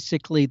is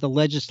basically the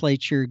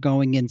legislature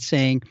going and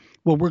saying,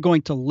 well, we're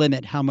going to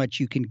limit how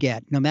much you can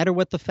get, no matter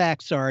what the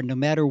facts are, no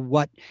matter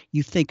what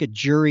you think a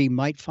jury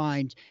might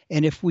find.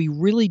 And if we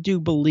really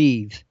do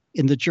believe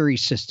in the jury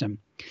system,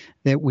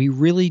 that we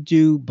really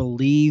do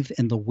believe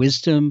in the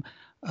wisdom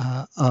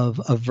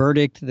of a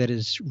verdict that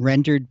is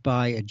rendered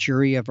by a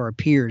jury of our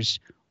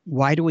peers,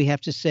 why do we have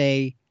to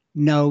say,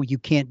 no, you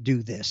can't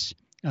do this?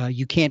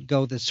 You can't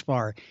go this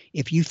far.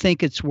 If you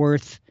think it's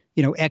worth,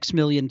 X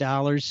million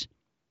dollars,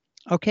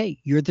 okay,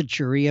 you're the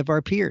jury of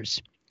our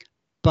peers.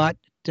 But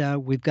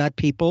we've got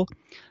people,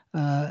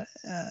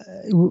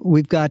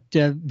 we've got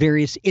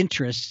various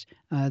interests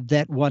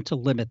that want to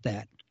limit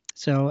that.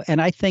 So,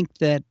 and I think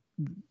that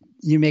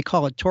you may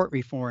call it tort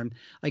reform.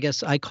 I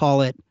guess I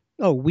call it,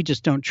 we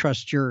just don't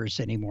trust jurors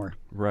anymore.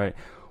 Right.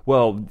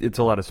 Well, it's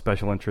a lot of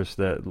special interests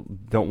that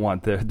don't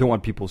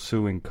want people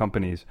suing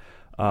companies,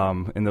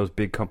 and those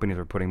big companies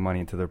are putting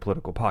money into their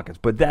political pockets.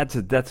 But that's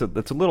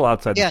a little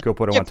outside the scope of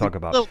what I want to talk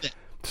about.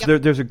 So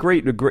there's a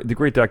great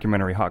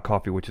documentary, Hot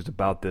Coffee, which is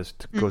about this.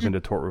 Goes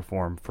into tort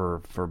reform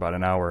for about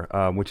an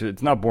hour, which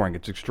it's not boring.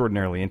 It's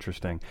extraordinarily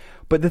interesting.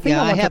 But the thing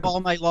I have all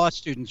my law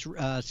students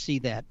see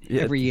that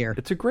every year.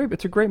 It's a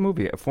great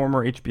movie. A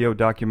former HBO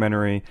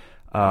documentary.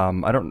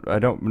 I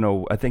don't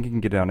know. I think you can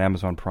get it on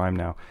Amazon Prime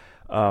now.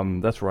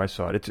 That's where I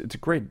saw it. It's a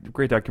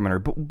great documentary.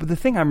 But the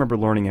thing I remember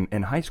learning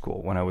in high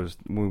school when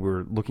we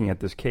were looking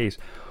at this case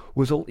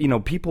was,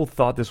 people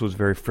thought this was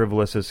very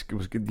frivolous. It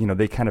was,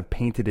 they kind of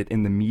painted it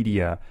in the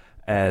media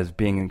as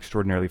being an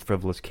extraordinarily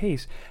frivolous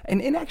case.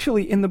 And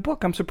actually, in the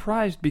book, I'm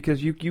surprised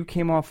because you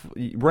came off,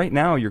 right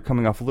now you're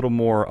coming off a little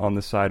more on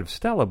the side of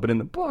Stella, but in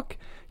the book,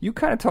 you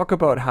kind of talk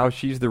about how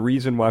she's the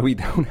reason why we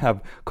don't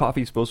have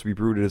coffee supposed to be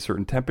brewed at a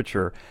certain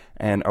temperature,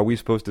 and are we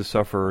supposed to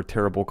suffer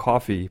terrible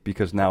coffee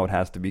because now it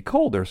has to be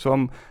colder. So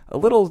I'm a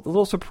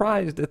little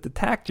surprised at the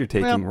tact you're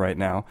taking right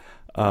now.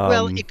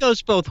 Well, it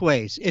goes both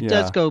ways. It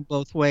does go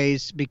both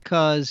ways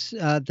because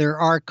there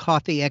are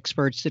coffee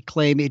experts that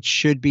claim it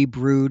should be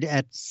brewed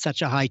at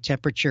such a high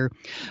temperature.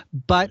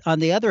 But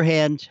on the other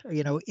hand,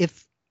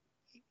 if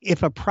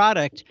a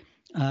product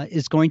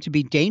is going to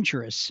be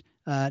dangerous,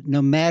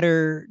 no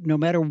matter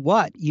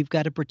what, you've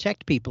got to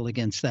protect people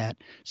against that.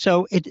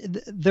 So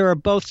there are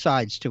both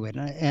sides to it,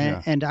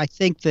 and I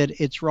think that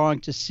it's wrong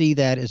to see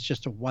that as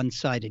just a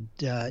one-sided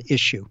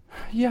issue.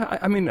 Yeah,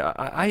 I mean,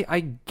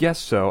 I guess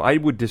so. I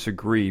would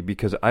disagree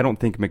because I don't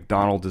think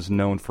McDonald's is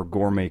known for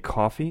gourmet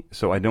coffee.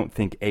 So I don't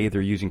think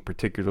they're using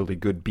particularly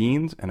good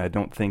beans, and I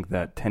don't think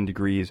that 10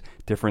 degrees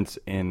difference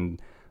in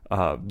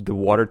the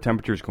water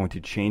temperature is going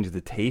to change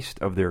the taste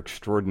of their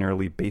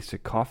extraordinarily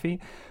basic coffee.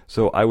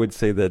 So I would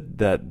say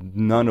that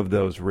none of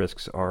those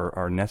risks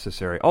are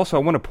necessary. Also,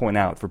 I want to point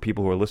out for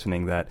people who are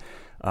listening that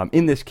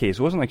in this case,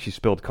 it wasn't like she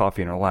spilled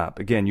coffee in her lap.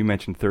 Again, you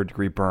mentioned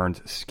third-degree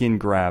burns, skin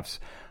grafts,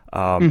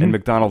 and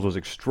McDonald's was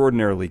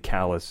extraordinarily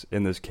callous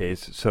in this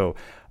case. So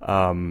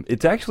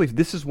it's actually,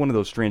 this is one of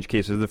those strange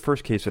cases. The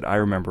first case that I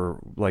remember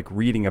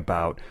reading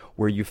about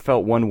where you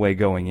felt one way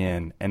going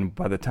in, and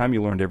by the time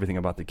you learned everything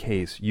about the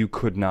case, you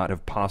could not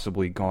have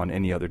possibly gone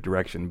any other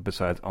direction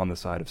besides on the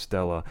side of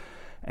Stella.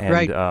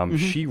 And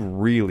she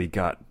really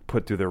got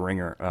put through the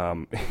ringer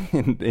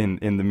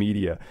in the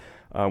media,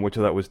 which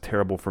I thought was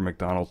terrible for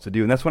McDonald's to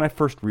do. And that's when I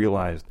first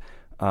realized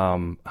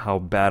how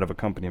bad of a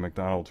company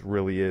McDonald's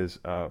really is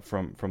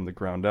from the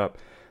ground up.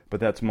 But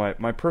that's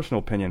my personal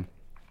opinion.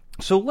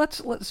 So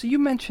so you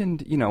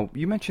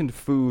mentioned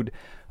food,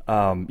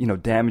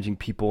 damaging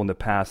people in the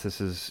past. This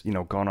has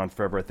gone on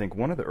forever. I think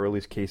one of the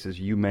earliest cases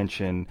you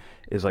mentioned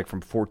is from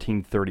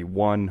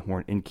 1431, where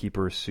an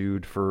innkeeper is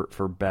sued for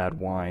bad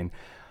wine.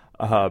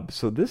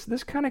 So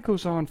this kind of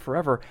goes on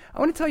forever. I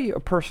want to tell you a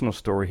personal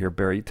story here,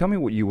 Barry. Tell me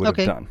what you would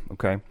have done.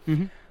 Okay.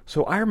 Mm-hmm.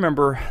 So I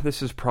remember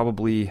this is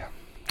probably,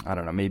 I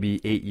don't know,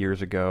 maybe 8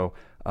 years ago.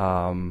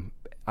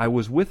 I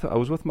was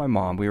with my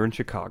mom. We were in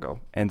Chicago,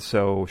 and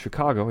so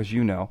Chicago, as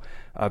you know,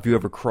 if you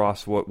ever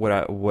cross what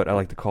I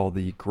like to call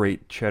the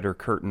Great Cheddar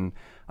Curtain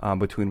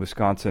between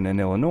Wisconsin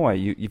and Illinois,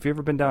 if you've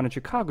ever been down in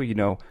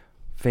Chicago,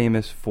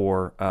 famous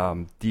for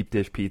deep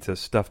dish pizza,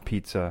 stuffed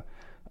pizza,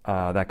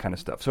 that kind of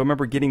stuff. So I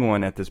remember getting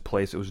one at this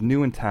place. It was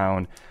new in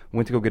town.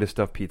 Went to go get a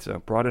stuffed pizza,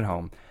 brought it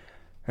home,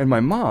 and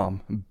my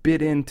mom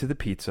bit into the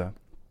pizza,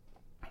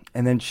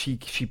 and then she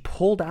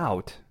pulled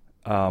out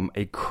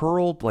a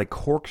curled,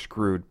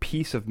 corkscrewed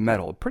piece of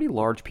metal, a pretty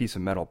large piece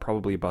of metal,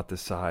 probably about the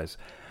size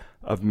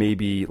of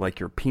maybe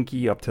your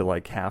pinky up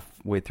to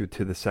halfway through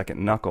to the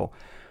second knuckle,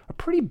 a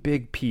pretty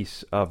big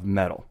piece of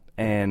metal.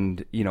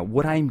 And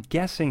what I'm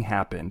guessing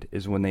happened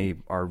is when they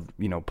are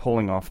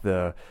pulling off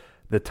the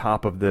the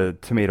top of the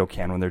tomato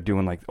can when they're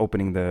doing like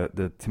opening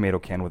the tomato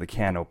can with a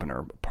can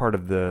opener. Part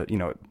of the,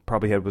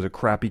 probably was a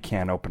crappy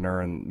can opener,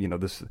 and,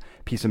 this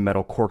piece of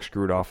metal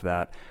corkscrewed off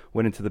that,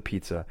 went into the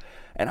pizza.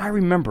 And I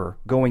remember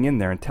going in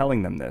there and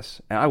telling them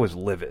this, and I was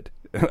livid.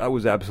 I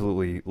was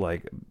absolutely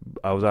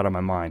I was out of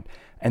my mind.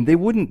 And they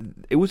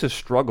wouldn't, it was a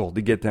struggle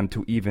to get them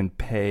to even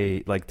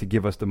pay, to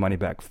give us the money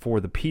back for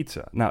the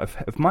pizza. Now,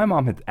 if my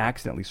mom had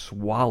accidentally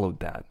swallowed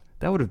that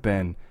would have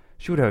been,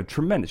 she would have she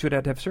would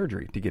have to have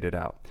surgery to get it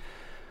out.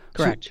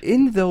 Correct. So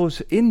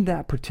in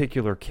that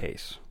particular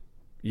case,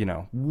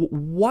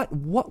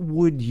 what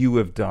would you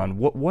have done?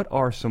 What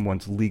are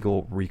someone's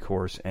legal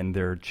recourse and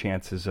their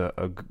chances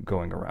of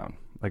going around,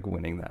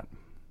 winning that?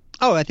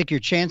 Oh, I think your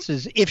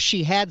chances, if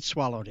she had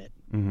swallowed it,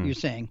 you're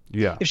saying.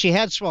 Yeah. If she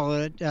had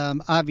swallowed it,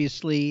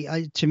 obviously,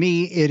 to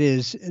me, it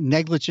is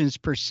negligence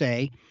per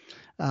se.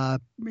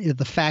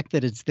 The fact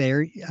that it's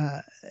there,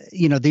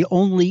 the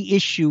only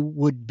issue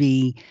would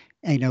be,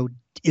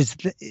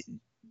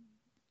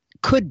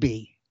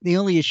 the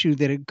only issue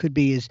that it could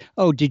be is,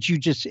 did you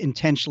just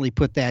intentionally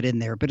put that in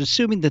there? But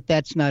assuming that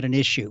that's not an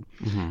issue,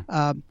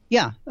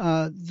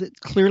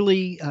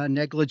 clearly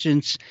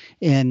negligence,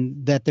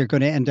 and that they're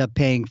going to end up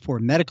paying for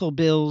medical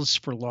bills,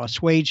 for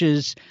lost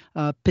wages.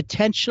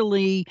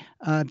 Potentially,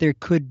 there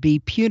could be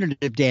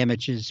punitive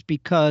damages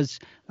because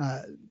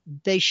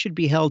they should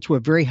be held to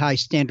a very high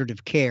standard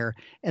of care,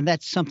 and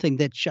that's something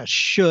that just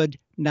should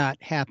not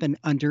happen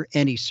under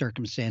any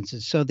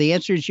circumstances. So the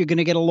answer is you're going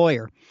to get a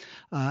lawyer.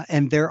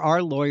 And there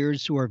are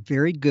lawyers who are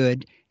very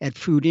good at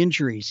food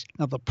injuries.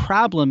 Now, the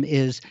problem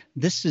is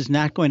this is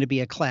not going to be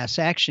a class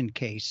action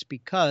case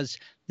because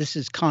this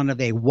is kind of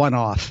a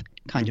one-off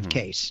kind of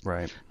case.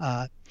 Right.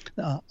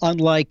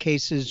 Unlike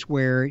cases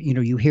where,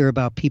 you hear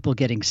about people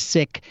getting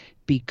sick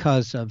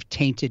because of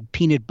tainted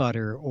peanut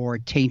butter or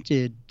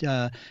tainted,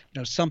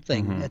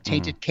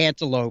 tainted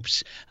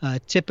cantaloupes.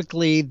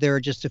 Typically, there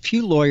are just a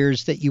few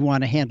lawyers that you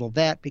want to handle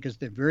that because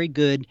they're very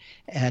good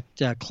at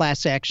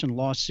class action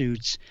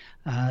lawsuits.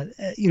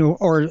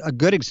 Or a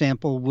good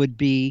example would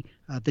be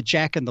the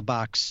Jack in the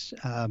Box,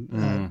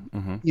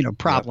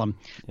 problem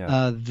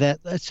that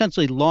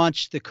essentially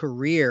launched the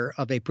career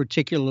of a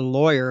particular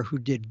lawyer who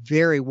did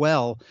very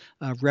well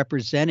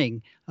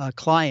representing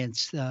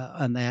clients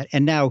on that.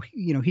 And now,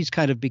 he's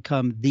kind of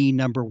become the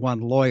number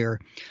one lawyer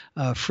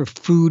for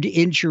food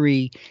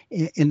injury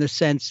in the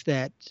sense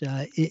that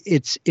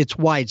it's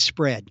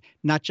widespread,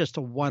 not just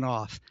a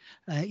one-off.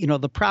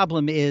 The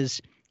problem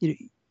is,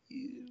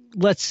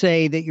 let's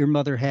say that your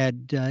mother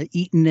had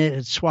eaten it,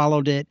 had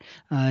swallowed it.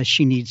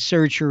 She needs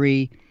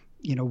surgery.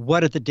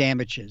 What are the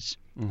damages?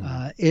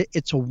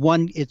 It's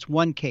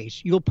one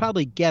case. You'll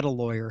probably get a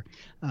lawyer,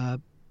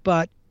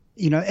 but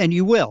and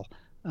you will,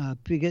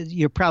 because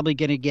you're probably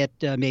going to get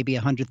maybe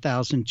 $100,000,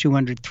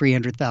 $200,000,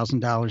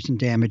 $300,000 in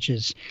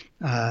damages,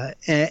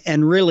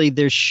 and really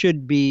there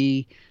should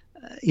be,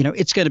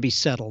 it's going to be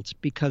settled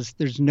because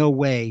there's no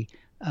way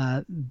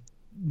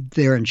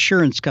their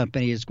insurance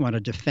company is going to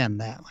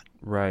defend that one.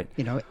 Right.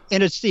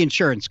 And it's the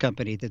insurance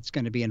company that's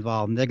going to be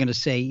involved. And they're going to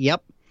say,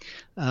 yep,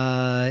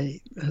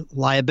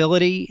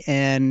 liability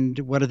and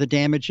what are the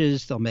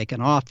damages? They'll make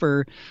an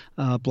offer,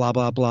 blah,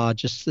 blah, blah.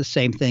 Just the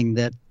same thing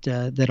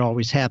that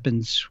always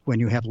happens when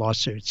you have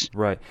lawsuits.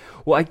 Right.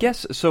 Well, I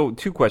guess, so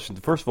two questions.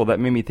 First of all,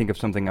 that made me think of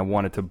something I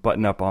wanted to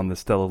button up on the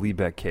Stella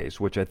Liebeck case,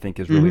 which I think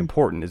is really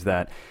important, is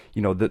that,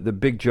 the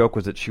big joke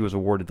was that she was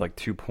awarded like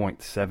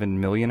 $2.7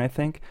 million, I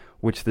think,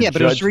 which the judge...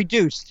 but it was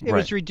reduced. It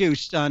was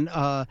reduced on,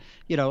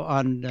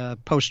 on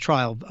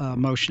post-trial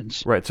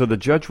motions. Right. So the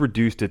judge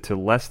reduced it to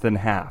less than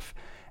half.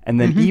 And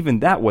then even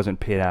that wasn't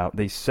paid out.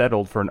 They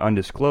settled for an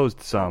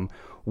undisclosed sum,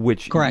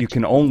 which you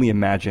can only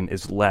imagine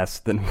is less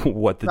than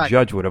what the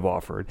judge would have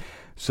offered.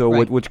 So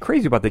what's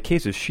crazy about the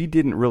case is she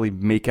didn't really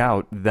make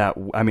out that.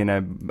 I mean,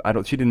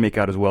 she didn't make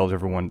out as well as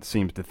everyone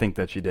seems to think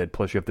that she did.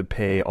 Plus, you have to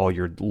pay all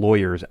your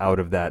lawyers out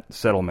of that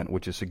settlement,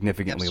 which is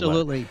significantly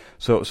Absolutely.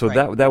 less. So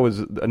that was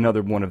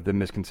another one of the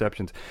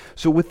misconceptions.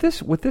 So with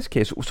this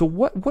case, so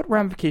what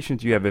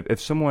ramifications do you have if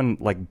someone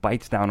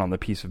bites down on the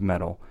piece of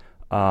metal?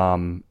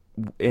 So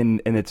you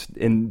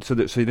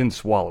didn't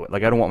swallow it. I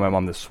don't want my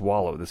mom to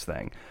swallow this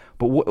thing.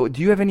 But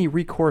do you have any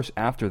recourse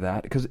after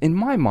that? Because in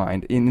my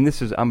mind,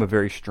 and I'm a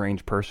very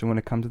strange person when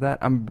it comes to that.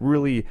 I'm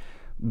really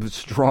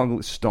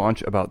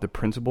staunch about the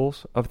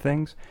principles of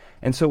things.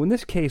 And so in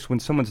this case, when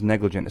someone's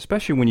negligent,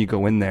 especially when you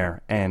go in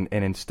there and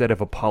instead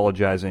of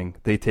apologizing,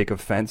 they take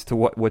offense to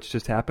what's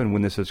just happened,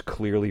 when this is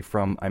clearly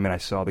from, I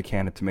saw the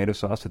can of tomato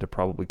sauce that it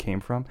probably came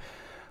from.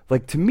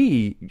 To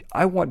me,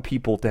 I want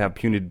people to have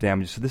punitive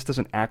damages so this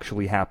doesn't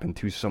actually happen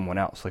to someone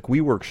else. We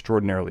were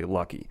extraordinarily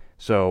lucky.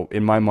 So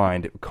in my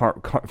mind,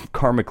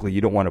 karmically, you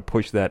don't want to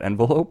push that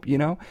envelope,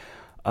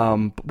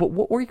 But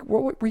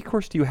what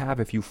recourse do you have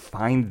if you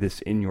find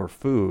this in your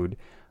food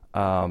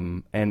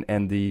and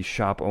the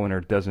shop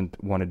owner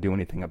doesn't want to do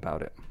anything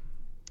about it?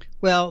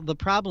 Well, the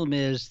problem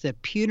is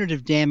that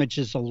punitive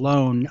damages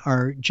alone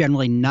are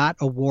generally not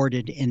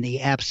awarded in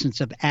the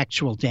absence of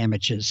actual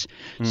damages.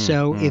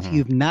 So if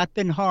you've not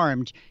been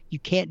harmed, you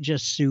can't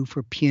just sue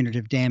for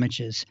punitive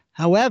damages.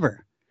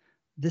 However,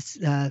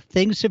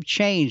 things have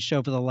changed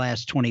over the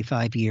last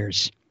 25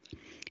 years.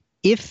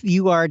 If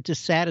you are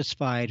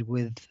dissatisfied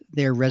with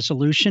their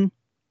resolution,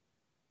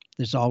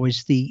 there's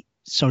always the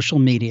social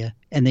media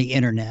and the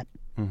internet.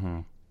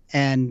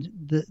 And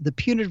the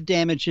punitive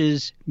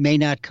damages may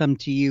not come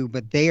to you,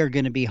 but they are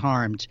going to be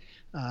harmed,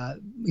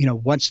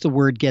 once the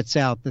word gets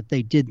out that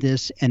they did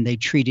this and they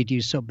treated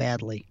you so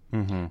badly.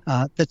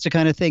 That's the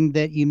kind of thing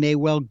that you may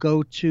well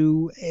go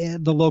to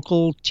the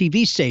local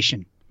TV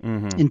station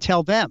and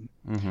tell them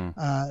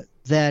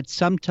that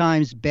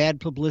sometimes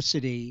bad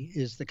publicity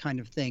is the kind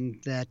of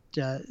thing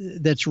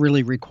that's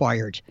really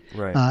required.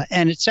 Right.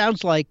 And it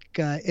sounds like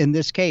in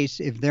this case,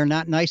 if they're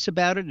not nice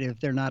about it, if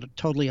they're not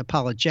totally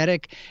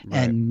apologetic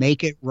and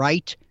make it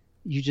right,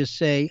 you just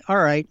say, all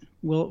right,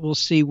 we'll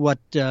see what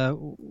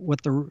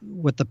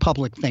the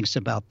public thinks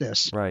about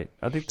this. Right.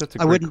 I think that's a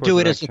great I wouldn't do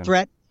it as a action.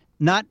 threat.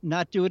 Not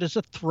do it as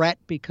a threat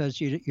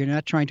because you're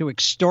not trying to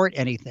extort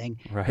anything.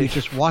 Right. You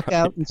just walk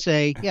out and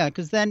say, yeah,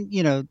 because then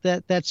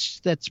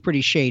that's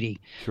pretty shady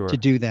to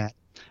do that.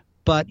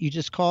 But you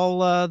just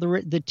call the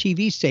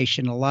TV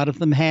station. A lot of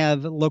them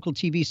have local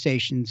TV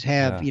stations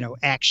have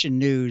Action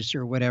News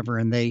or whatever,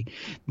 and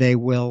they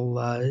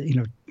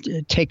will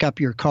take up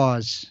your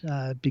cause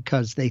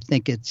because they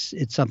think it's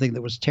something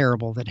that was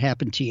terrible that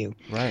happened to you.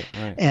 Right.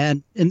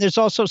 And there's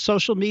also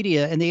social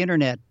media and the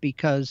internet,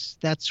 because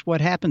that's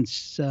what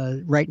happens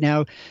right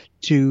now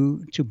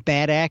to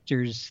bad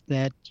actors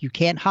that you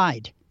can't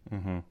hide.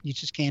 You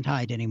just can't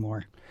hide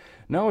anymore.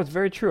 No, it's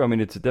very true. I mean,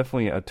 it's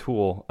definitely a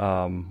tool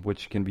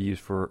which can be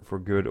used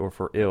for good or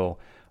for ill.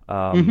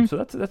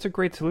 So that's a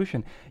great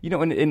solution.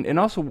 And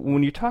also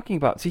when you're talking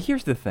about, see,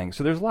 here's the thing.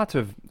 So there's lots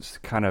of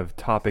kind of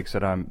topics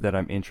that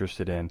I'm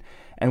interested in,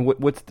 and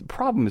what's the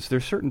problem is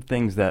there's certain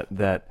things that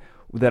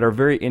are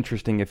very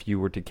interesting if you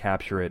were to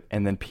capture it,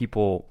 and then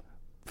people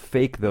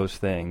fake those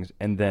things,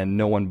 and then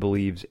no one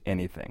believes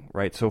anything,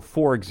 right? So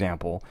for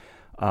example,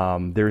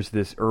 there's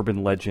this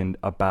urban legend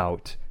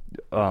about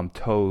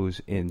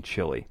toes in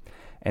chili.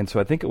 And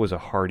so I think it was a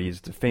Hardee's,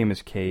 the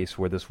famous case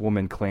where this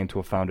woman claimed to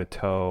have found a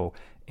toe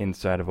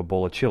inside of a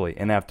bowl of chili.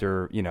 And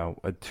after,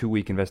 a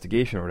 2-week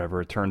investigation or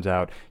whatever, it turns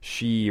out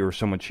she or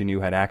someone she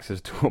knew had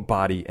access to a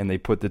body, and they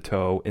put the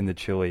toe in the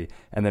chili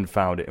and then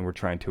found it and were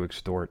trying to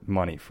extort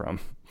money from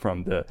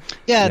the...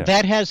 Yeah,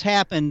 that has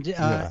happened.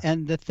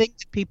 And the thing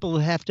that people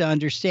have to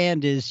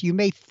understand is you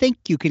may think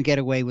you can get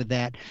away with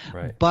that,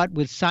 but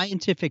with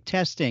scientific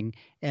testing,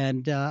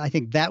 and I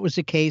think that was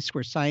a case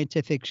where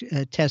scientific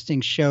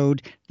testing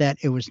showed that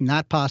it was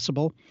not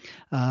possible,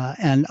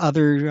 and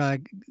other...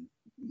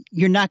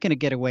 you're not going to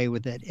get away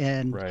with it.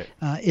 And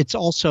it's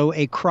also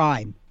a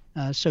crime.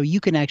 So you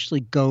can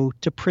actually go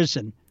to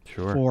prison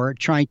for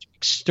trying to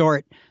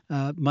extort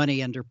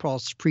money under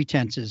false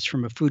pretenses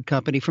from a food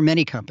company, from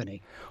any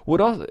company.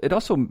 Well, it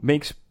also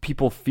makes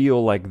people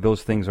feel like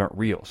those things aren't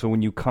real. So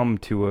when you come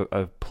to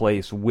a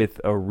place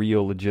with a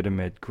real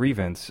legitimate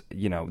grievance,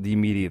 the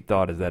immediate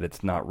thought is that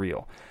it's not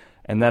real.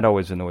 And that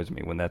always annoys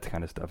me when that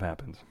kind of stuff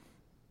happens.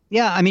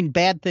 Yeah, I mean,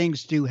 bad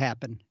things do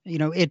happen.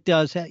 It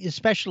does,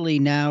 especially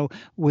now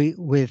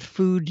with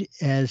food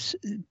as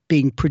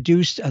being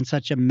produced on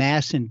such a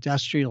mass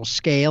industrial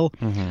scale.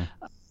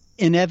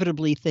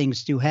 Inevitably,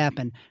 things do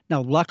happen.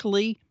 Now,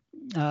 luckily,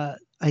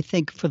 I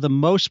think for the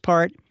most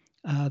part,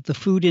 the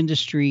food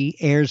industry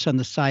errs on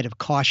the side of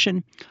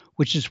caution,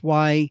 which is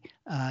why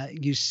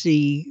you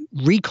see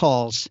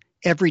recalls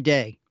every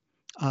day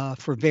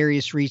for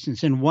various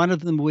reasons. And one of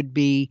them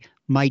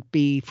might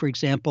be, for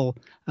example,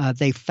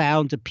 they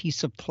found a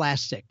piece of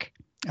plastic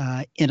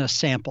in a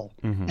sample.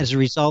 As a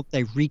result,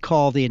 they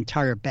recall the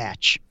entire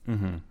batch,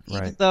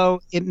 even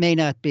though it may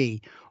not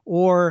be.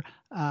 Or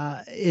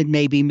it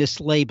may be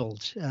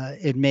mislabeled.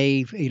 It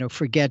may,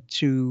 forget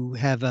to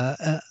have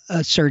a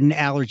certain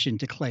allergen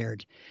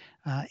declared.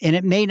 And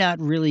it may not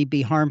really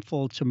be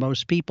harmful to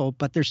most people,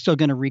 but they're still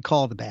going to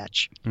recall the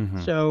batch.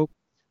 So,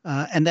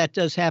 and that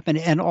does happen.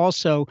 And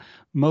also,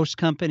 most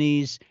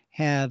companies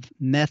have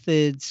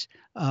methods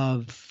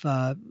of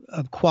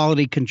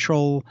quality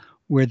control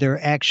where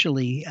they're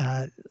actually,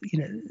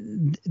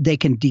 they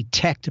can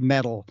detect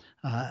metal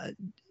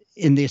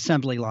in the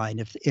assembly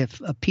line.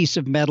 If a piece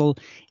of metal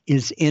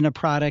is in a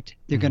product,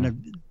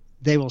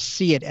 they will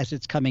see it as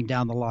it's coming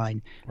down the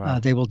line.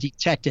 They will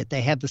detect it.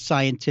 They have the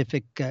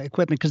scientific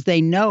equipment because they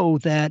know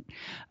that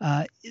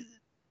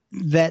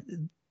that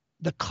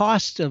the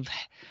cost of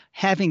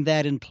having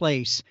that in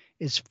place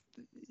is,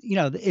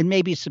 it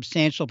may be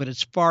substantial, but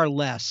it's far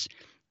less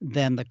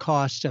than the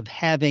cost of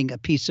having a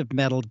piece of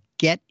metal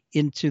get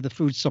into the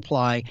food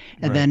supply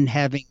and then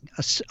having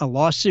a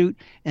lawsuit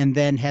and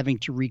then having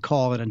to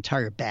recall an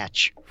entire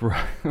batch.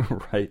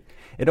 Right.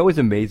 It always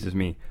amazes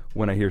me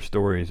when I hear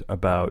stories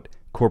about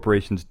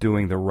corporations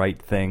doing the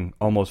right thing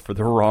almost for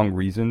the wrong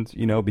reasons,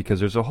 because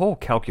there's a whole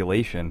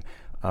calculation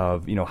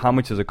of, how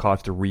much does it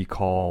cost to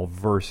recall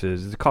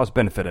versus the cost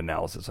benefit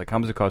analysis. Like, how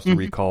much does it cost to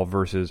recall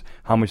versus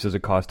how much does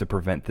it cost to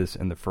prevent this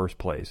in the first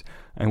place?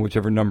 And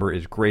whichever number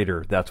is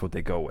greater, that's what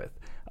they go with.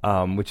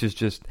 Which is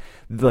just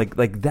like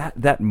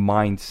that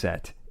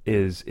mindset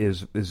is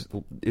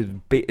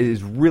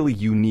really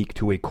unique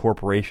to a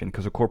corporation,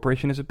 because a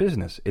corporation is a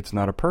business. It's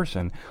not a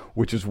person,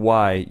 which is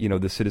why,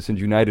 the Citizens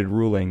United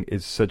ruling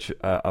is such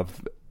a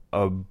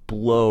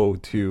blow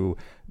to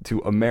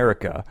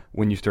America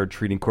when you start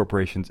treating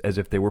corporations as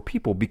if they were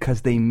people,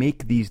 because they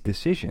make these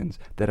decisions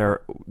that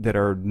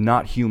are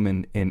not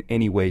human in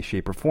any way,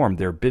 shape, or form.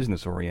 They're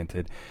business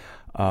oriented.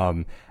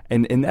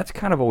 And that's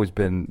kind of always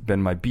been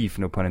my beef,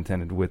 no pun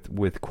intended,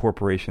 with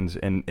corporations.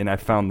 And I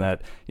found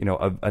that,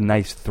 a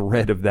nice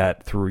thread of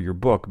that through your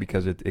book,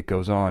 because it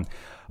goes on.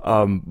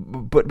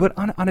 But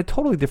on a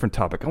totally different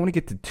topic, I want to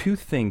get to two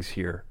things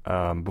here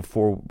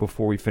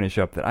before we finish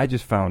up that I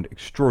just found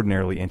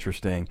extraordinarily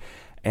interesting.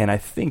 And I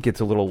think it's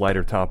a little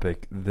lighter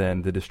topic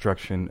than the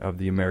destruction of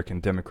the American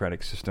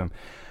democratic system.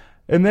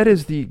 And that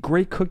is the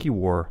Great Cookie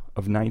War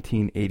of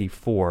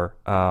 1984,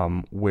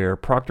 where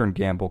Procter &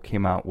 Gamble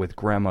came out with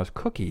Grandma's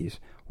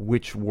Cookies,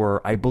 which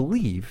were, I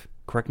believe,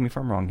 correct me if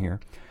I'm wrong here,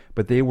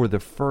 but they were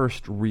the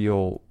first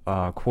real,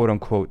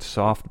 quote-unquote,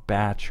 soft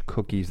batch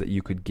cookies that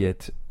you could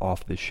get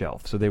off the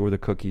shelf. So they were the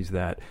cookies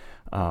that,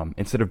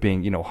 instead of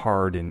being,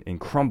 hard and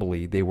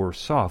crumbly, they were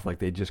soft, like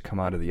they'd just come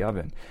out of the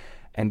oven.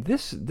 And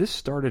this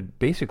started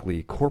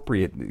basically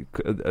corporate,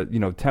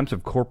 attempts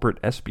of corporate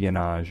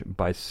espionage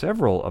by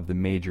several of the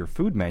major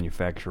food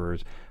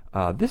manufacturers.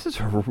 This is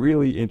a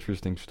really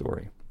interesting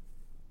story.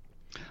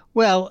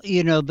 Well,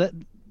 is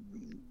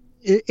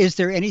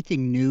there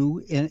anything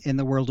new in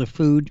the world of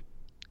food?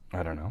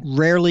 I don't know.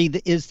 Rarely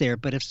is there,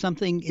 but if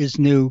something is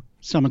new,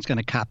 someone's going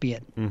to copy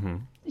it. Mm-hmm.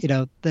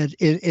 That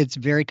it's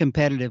very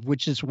competitive,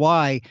 which is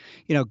why,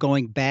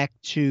 going back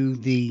to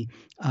the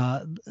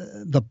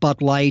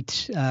Bud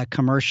Light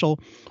commercial,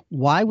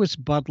 why was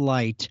Bud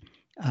Light,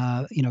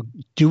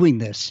 doing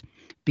this?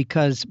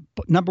 Because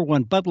number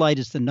one, Bud Light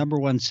is the number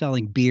one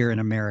selling beer in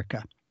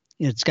America.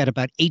 It's got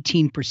about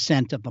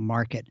 18% of the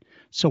market.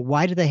 So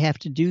why do they have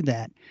to do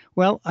that?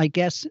 Well, I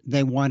guess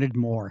they wanted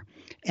more.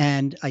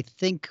 And I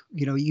think,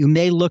 you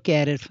may look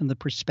at it from the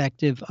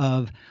perspective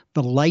of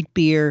the light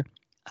beer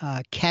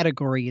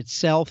category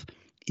itself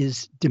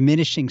is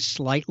diminishing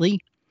slightly.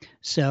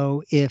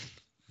 So if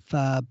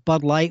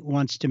Bud Light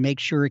wants to make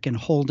sure it can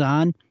hold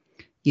on,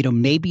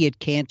 maybe it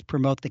can't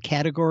promote the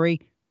category,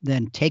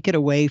 then take it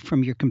away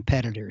from your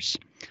competitors.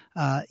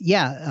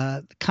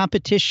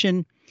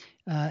 Competition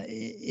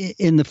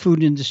in the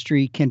food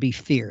industry can be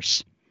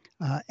fierce.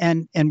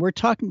 And we're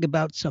talking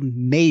about some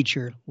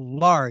major,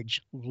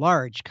 large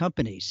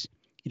companies,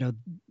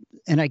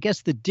 and I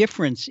guess the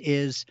difference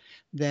is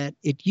that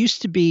it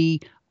used to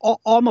be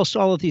almost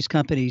all of these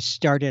companies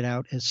started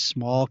out as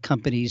small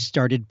companies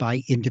started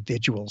by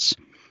individuals.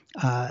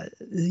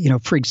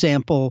 For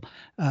example,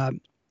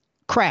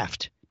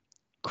 Kraft.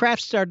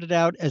 Kraft started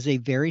out as a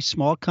very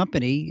small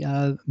company,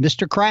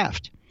 Mr.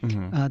 Kraft.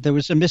 Mm-hmm. There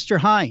was a Mr.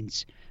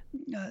 Heinz.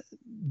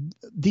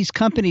 These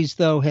companies,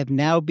 though, have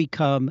now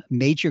become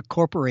major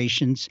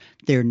corporations.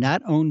 They're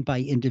not owned by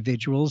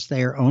individuals.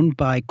 They are owned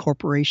by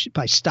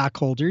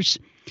stockholders.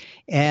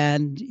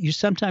 And you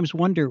sometimes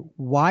wonder,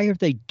 why are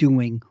they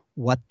doing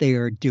what they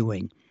are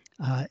doing?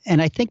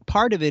 And I think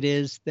part of it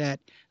is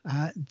that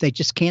they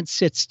just can't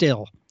sit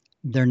still.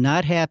 They're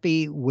not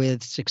happy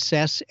with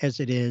success as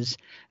it is.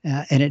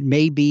 And it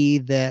may be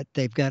that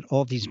they've got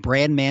all these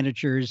brand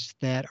managers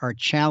that are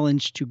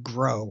challenged to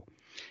grow.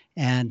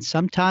 And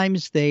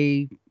sometimes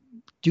they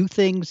do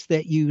things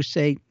that you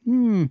say,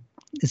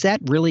 is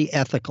that really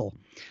ethical?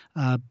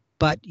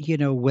 But,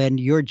 when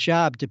your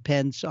job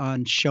depends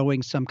on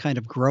showing some kind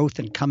of growth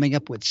and coming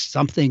up with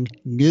something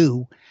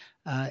new,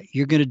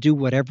 you're going to do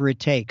whatever it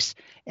takes.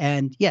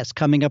 And yes,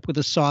 coming up with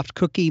a soft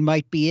cookie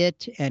might be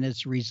it. And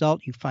as a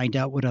result, you find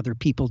out what other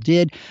people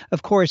did.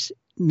 Of course,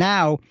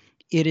 now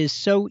it is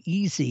so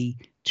easy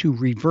to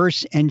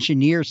reverse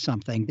engineer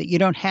something that you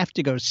don't have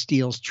to go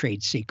steal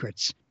trade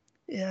secrets.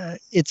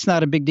 It's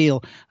not a big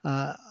deal.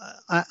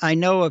 I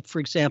know of, for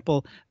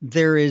example,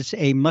 there is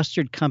a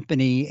mustard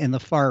company in the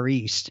Far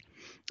East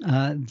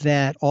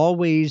that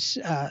always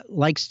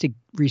likes to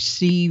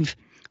receive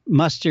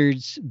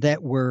mustards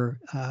that were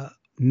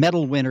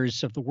medal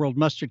winners of the World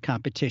Mustard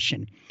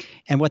Competition.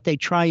 And what they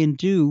try and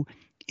do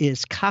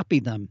is copy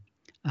them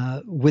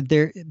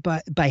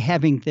by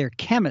having their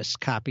chemists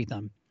copy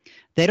them.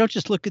 They don't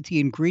just look at the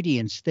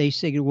ingredients. They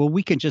say, well,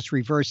 we can just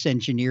reverse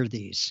engineer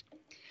these.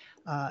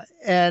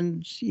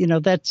 And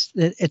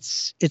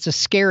it's a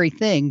scary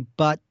thing,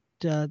 but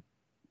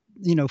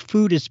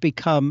food has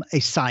become a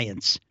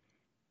science,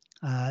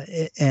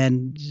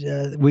 and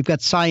we've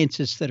got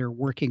scientists that are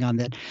working on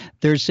that.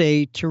 There's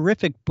a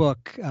terrific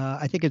book.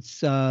 I think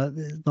it's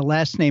the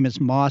last name is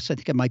Moss. I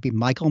think it might be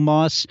Michael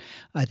Moss.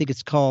 I think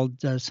it's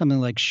called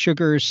something like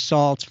Sugar,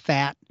 Salt,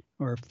 Fat,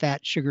 or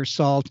Fat, Sugar,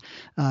 Salt.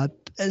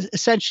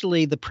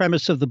 Essentially, the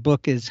premise of the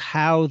book is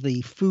how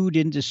the food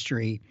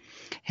industry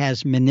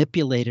has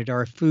manipulated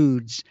our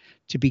foods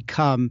to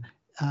become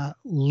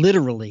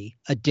literally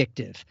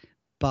addictive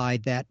by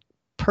that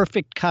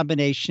perfect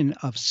combination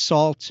of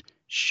salt,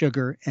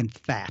 sugar, and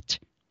fat.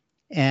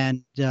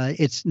 And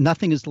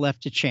nothing is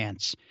left to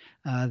chance.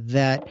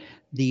 That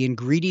the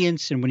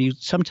ingredients, and when you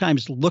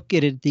sometimes look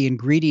at it, the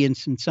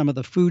ingredients in some of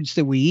the foods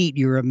that we eat,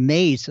 you're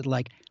amazed at,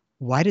 like,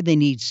 why do they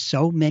need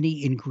so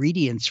many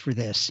ingredients for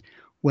this?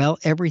 Well,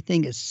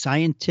 everything is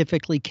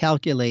scientifically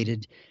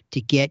calculated to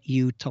get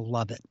you to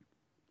love it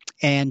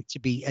and to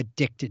be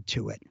addicted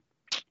to it.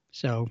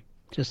 So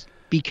just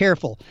be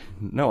careful.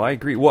 No, I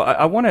agree. Well,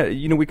 I want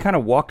to, we kind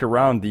of walked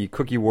around the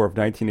cookie war of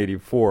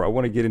 1984. I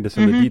want to get into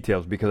some of the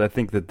details because I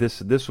think that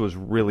this was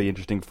really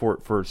interesting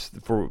for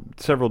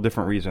several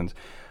different reasons.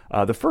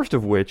 The first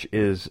of which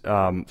is,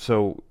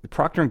 so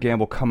Procter &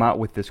 Gamble come out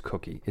with this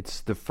cookie.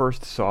 It's the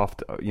first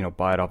soft,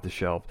 buy it off the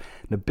shelf.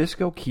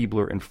 Nabisco,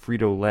 Keebler, and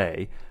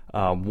Frito-Lay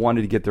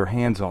wanted to get their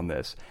hands on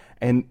this.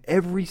 And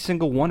every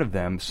single one of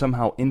them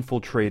somehow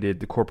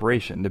infiltrated the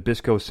corporation.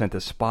 Nabisco sent a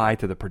spy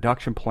to the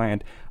production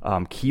plant.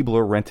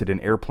 Keebler rented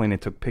an airplane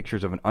and took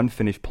pictures of an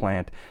unfinished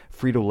plant.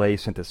 Frito-Lay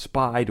sent a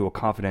spy to a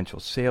confidential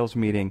sales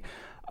meeting.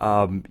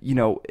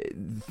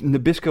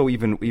 Nabisco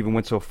even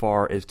went so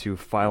far as to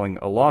filing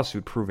a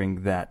lawsuit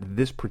proving that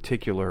this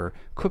particular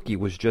cookie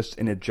was just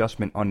an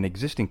adjustment on an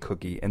existing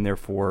cookie and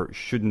therefore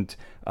shouldn't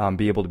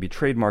be able to be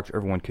trademarked.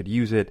 Everyone could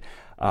use it.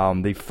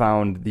 They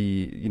found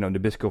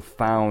Nabisco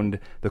found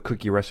the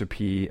cookie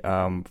recipe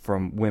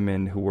from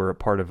women who were a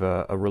part of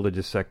a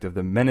religious sect of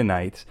the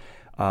Mennonites.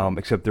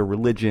 Except their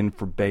religion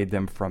forbade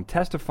them from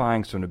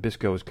testifying, so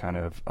Nabisco was kind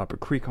of up a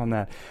creek on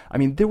that. I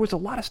mean, there was a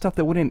lot of stuff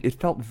that went in. It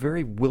felt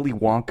very Willy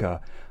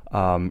Wonka,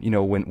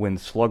 when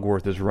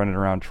Slugworth is running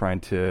around trying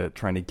to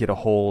get a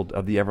hold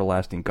of the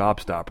everlasting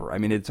gobstopper. I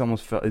mean, it's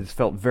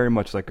felt very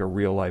much like a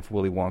real life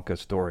Willy Wonka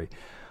story.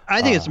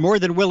 I think it's more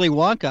than Willy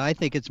Wonka. I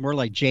think it's more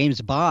like James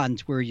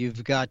Bond, where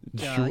you've got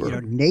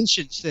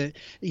nations that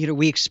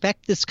we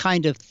expect this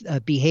kind of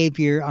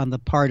behavior on the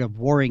part of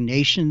warring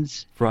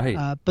nations,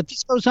 right? But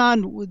this goes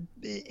on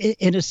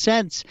in a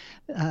sense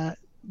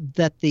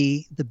that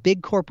the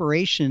big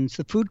corporations,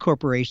 the food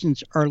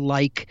corporations, are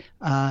like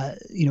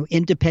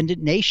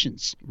independent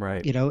nations,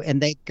 right?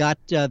 And they've got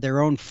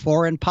their own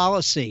foreign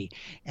policy,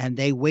 and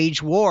they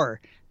wage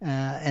war,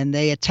 and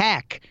they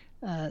attack.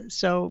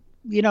 So.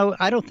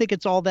 I don't think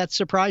it's all that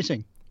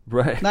surprising.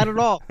 Right. Not at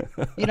all.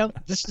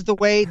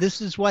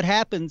 This is what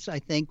happens, I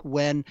think,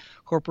 when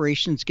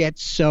corporations get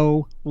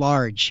so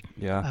large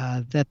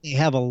that they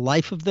have a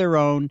life of their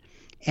own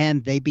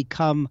and they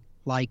become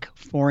like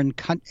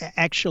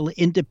actual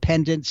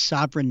independent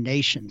sovereign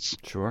nations.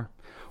 Sure.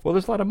 Well,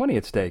 there's a lot of money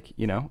at stake,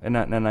 and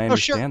I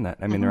understand that.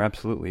 I mean, there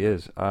absolutely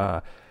is.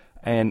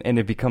 And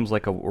it becomes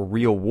like a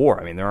real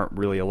war. I mean, there aren't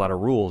really a lot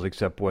of rules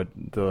except what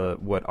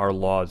our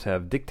laws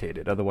have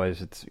dictated.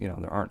 Otherwise, it's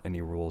there aren't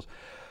any rules.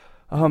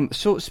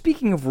 So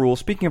speaking of rules,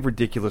 speaking of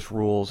ridiculous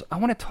rules, I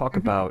want to talk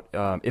about,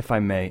 if I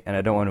may, and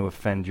I don't want to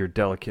offend your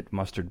delicate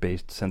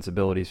mustard-based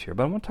sensibilities here,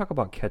 but I want to talk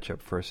about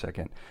ketchup for a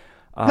second.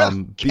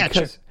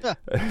 Because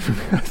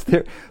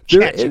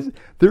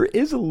there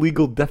is a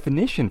legal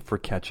definition for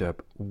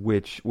ketchup,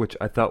 which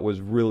I thought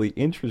was really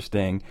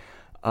interesting.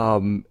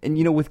 And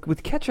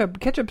with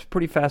ketchup's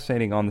pretty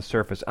fascinating on the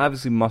surface.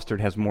 Obviously,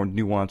 mustard has more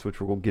nuance, which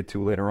we'll get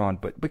to later on.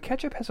 But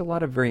ketchup has a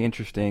lot of very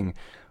interesting.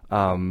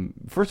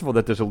 First of all,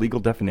 that there's a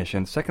legal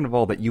definition. Second of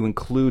all, that you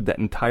include that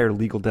entire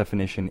legal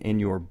definition in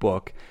your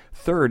book.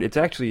 Third, it's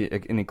actually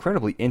an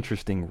incredibly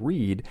interesting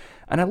read.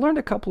 And I learned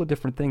a couple of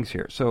different things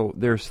here. So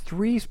there's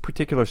three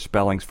particular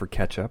spellings for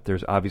ketchup.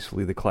 There's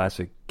obviously the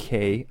classic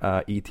K,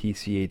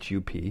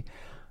 E-T-C-H-U-P.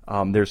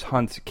 There's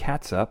Hunt's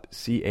catsup,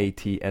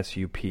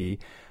 C-A-T-S-U-P.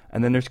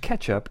 And then there's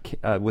ketchup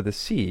with a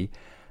C,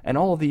 and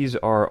all of these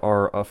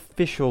are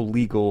official,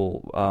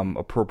 legal,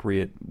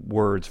 appropriate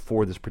words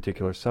for this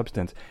particular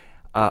substance.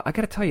 I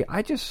got to tell you,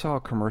 I just saw a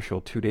commercial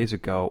 2 days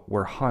ago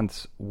where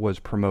Hunt's was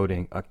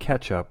promoting a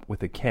ketchup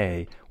with a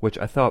K, which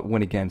I thought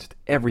went against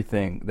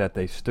everything that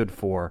they stood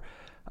for.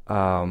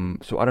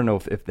 So I don't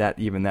know if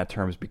that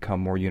term has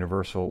become more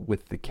universal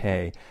with the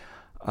K.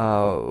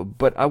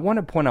 But I want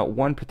to point out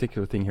one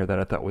particular thing here that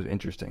I thought was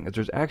interesting. Is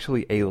there's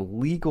actually a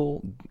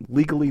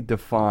legally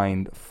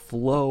defined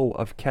flow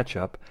of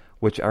ketchup,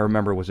 which I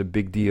remember was a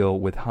big deal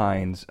with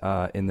Heinz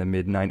in the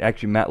mid-90s.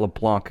 Actually, Matt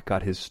LeBlanc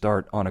got his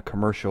start on a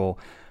commercial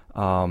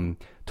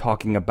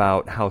talking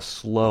about how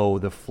slow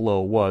the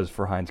flow was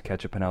for Heinz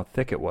ketchup and how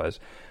thick it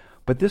was.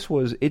 But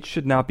it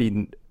should not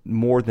be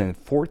more than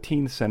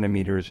 14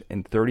 centimeters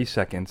in 30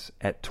 seconds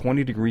at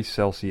 20 degrees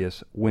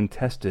Celsius when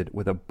tested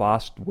with a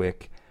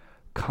Bostwick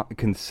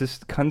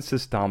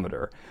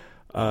consistometer.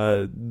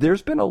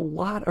 There's been a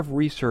lot of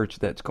research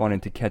that's gone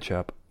into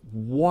ketchup.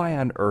 Why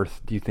on earth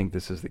do you think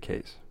this is the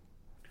case?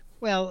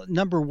 Well,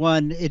 number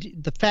one,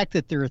 the fact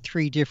that there are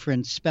three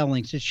different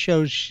spellings, it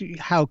shows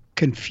how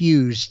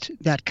confused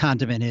that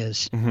condiment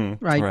is,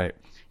 right?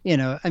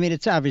 I mean,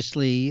 it's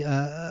obviously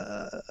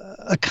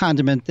a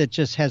condiment that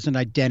just has an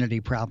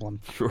identity problem,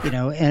 Sure.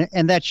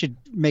 and that should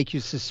make you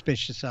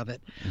suspicious of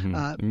it.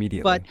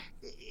 Immediately. But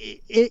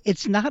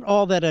it's not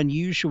all that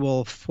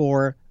unusual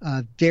for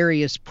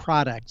various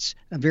products,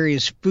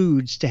 various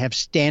foods to have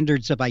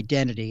standards of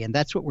identity, and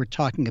that's what we're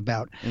talking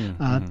about.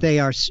 They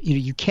are,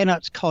 you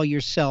cannot call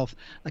yourself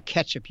a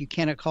ketchup, you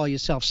cannot call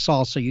yourself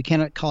salsa, you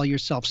cannot call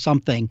yourself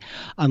something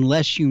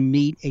unless you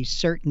meet a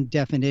certain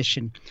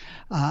definition.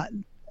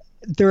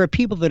 There are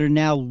people that are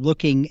now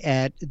looking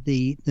at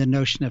the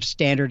notion of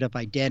standard of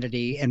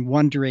identity and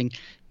wondering,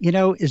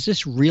 is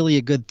this really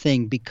a good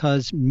thing?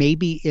 Because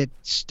maybe it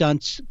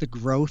stunts the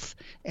growth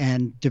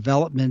and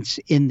developments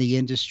in the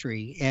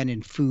industry and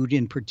in food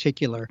in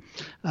particular.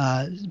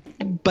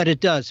 But it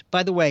does.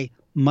 By the way,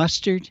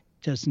 mustard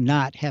does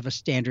not have a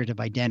standard of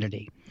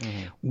identity.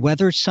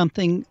 Whether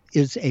something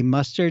is a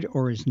mustard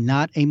or is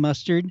not a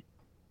mustard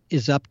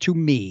is up to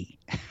me.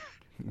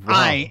 Wow.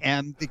 I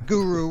am the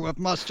guru of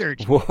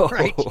mustard. Whoa.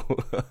 Right?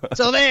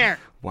 So there.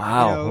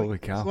 Wow. Holy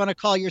cow. If you want to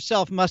call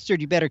yourself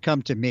mustard, you better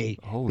come to me.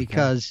 Holy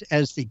because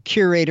as the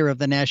curator of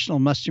the National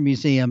Mustard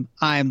Museum,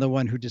 I am the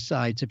one who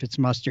decides if it's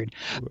mustard.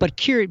 But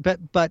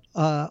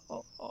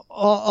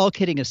all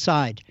kidding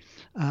aside,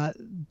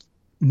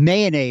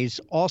 mayonnaise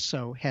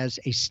also has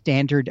a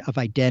standard of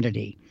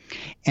identity.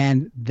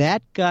 And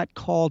that got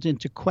called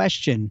into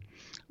question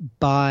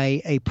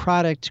by a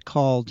product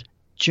called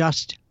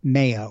Just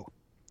Mayo.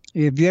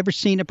 Have you ever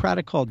seen a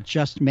product called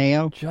Just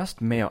Mayo? Just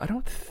Mayo? I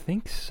don't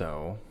think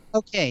so.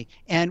 Okay.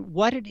 And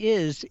what it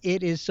is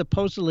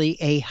supposedly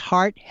a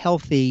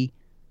heart-healthy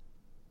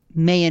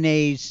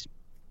mayonnaise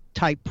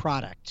type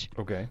product.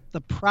 Okay.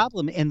 The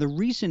problem and the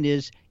reason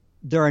is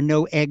there are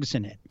no eggs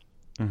in it.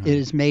 It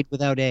is made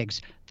without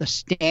eggs. The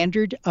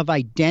standard of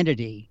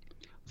identity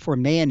for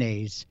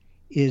mayonnaise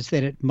is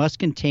that it must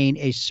contain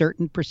a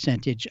certain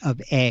percentage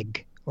of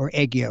egg or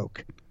egg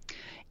yolk.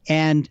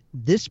 And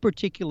this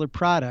particular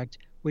product,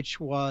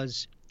 which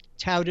was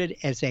touted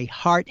as a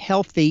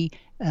heart-healthy,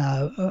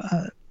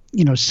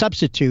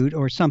 substitute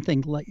or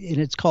something like, and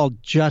it's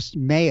called Just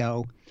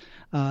Mayo.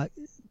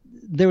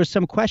 There was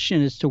some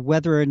question as to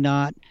whether or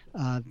not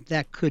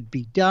that could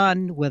be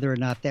done, whether or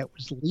not that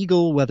was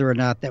legal, whether or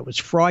not that was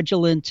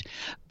fraudulent.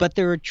 But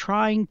they're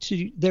trying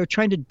to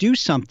do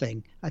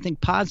something, I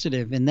think,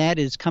 positive, and that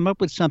is come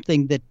up with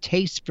something that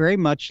tastes very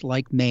much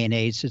like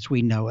mayonnaise as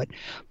we know it,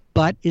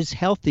 but is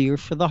healthier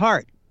for the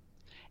heart.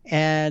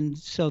 And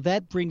so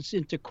that brings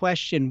into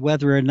question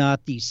whether or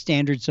not these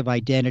standards of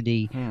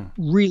identity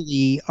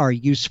really are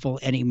useful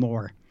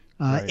anymore.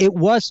 Right. It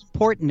was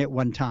important at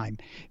one time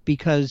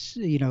because,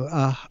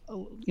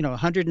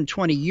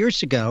 120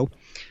 years ago,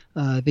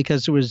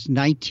 because it was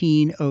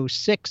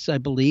 1906, I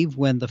believe,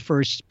 when the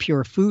first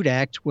Pure Food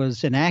Act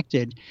was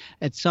enacted.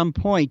 At some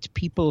point,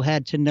 people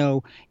had to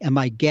know, am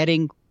I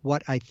getting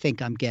what I think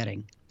I'm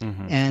getting?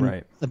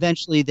 And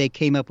eventually they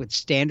came up with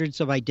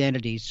standards of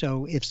identity.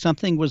 So if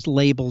something was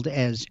labeled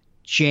as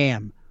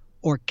jam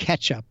or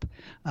ketchup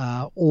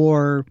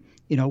or,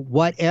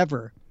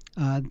 whatever,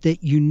 that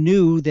you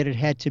knew that it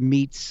had to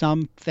meet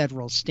some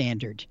federal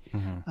standard.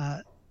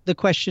 The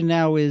question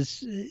now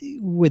is,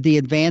 with the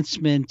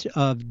advancement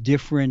of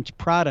different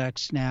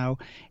products now,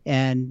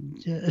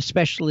 and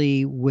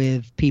especially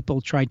with people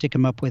trying to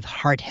come up with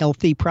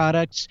heart-healthy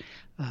products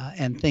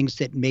and things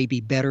that may be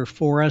better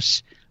for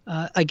us,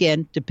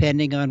 again,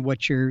 depending on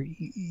what your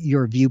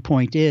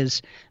viewpoint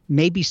is,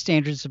 maybe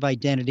standards of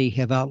identity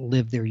have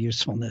outlived their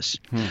usefulness.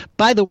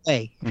 By the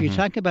way, if you're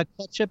talking about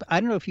ketchup, I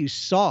don't know if you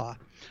saw,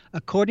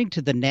 according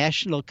to the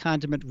National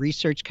Condiment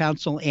Research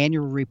Council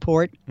annual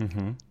report,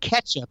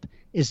 ketchup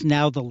is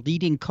now the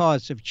leading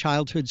cause of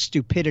childhood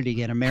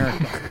stupidity in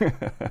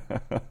America.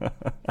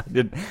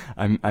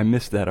 I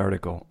missed that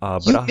article.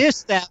 But you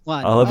missed that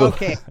one.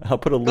 Okay. I'll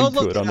put a link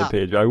to it on the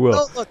page. I will.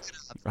 Go look it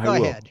up. Go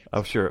ahead.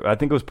 Oh, sure. I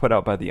think it was put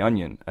out by The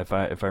Onion, if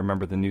I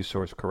remember the news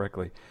source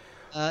correctly.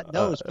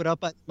 No, it was put out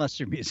by the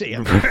Mustard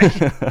Museum.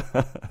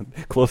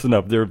 Close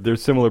enough. They're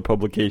similar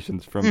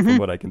publications from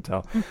what I can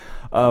tell.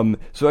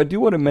 So I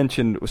do want to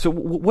mention, so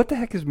what the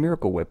heck is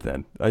Miracle Whip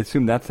then? I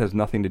assume that has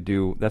nothing to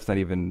do, that's not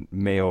even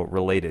mayo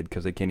related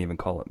because they can't even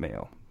call it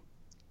mayo.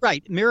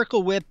 Right.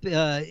 Miracle Whip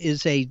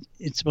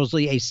it's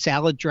supposedly a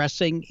salad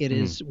dressing. It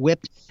is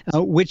whipped,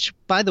 which,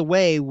 by the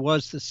way,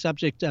 was the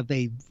subject of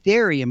a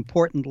very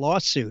important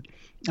lawsuit.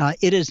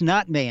 It is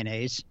not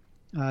mayonnaise.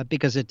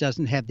 Because it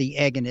doesn't have the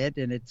egg in it,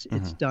 and it's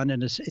done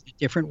in a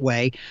different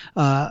way.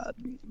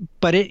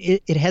 But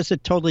it has a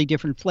totally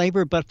different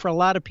flavor. But for a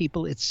lot of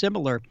people, it's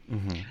similar.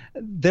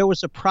 There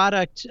was a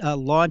product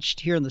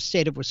launched here in the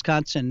state of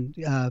Wisconsin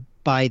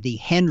by the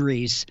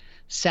Henry's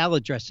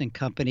salad dressing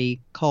company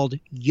called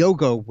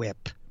Yogo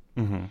Whip.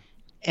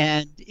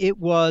 And it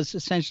was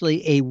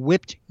essentially a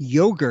whipped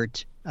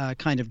yogurt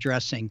kind of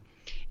dressing.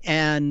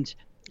 And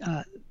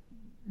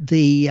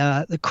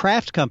the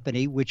Kraft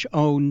company, which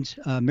owned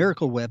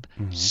Miracle Whip,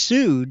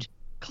 sued,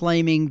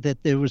 claiming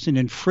that there was an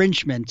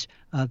infringement,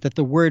 that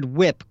the word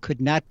whip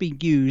could not be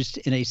used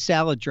in a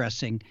salad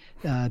dressing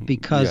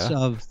because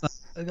of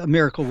a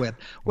Miracle Whip.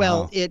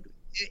 Well, Wow.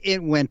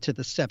 it went to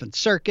the Seventh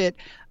Circuit.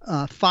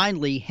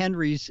 Finally,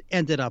 Henry's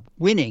ended up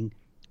winning,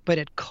 but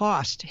it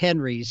cost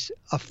Henry's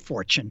a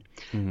fortune.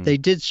 Mhm. They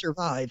did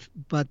survive,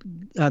 but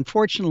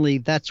unfortunately,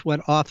 that's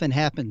what often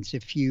happens.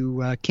 If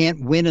you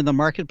can't win in the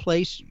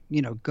marketplace,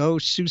 go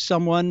sue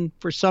someone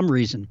for some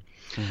reason.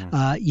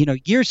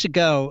 Years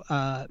ago,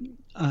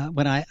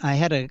 when I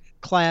had a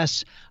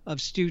class of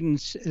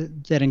students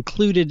that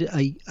included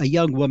a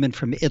young woman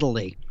from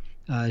Italy.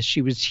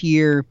 She was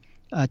here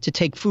to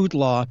take food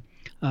law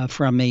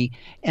from me,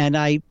 and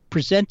I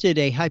presented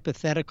a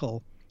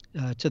hypothetical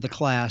to the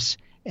class,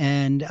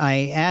 and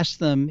I asked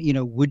them,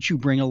 would you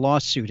bring a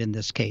lawsuit in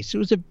this case? It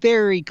was a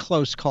very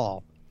close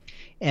call.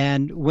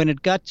 And when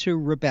it got to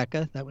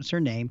Rebecca, that was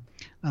her name,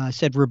 I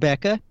said,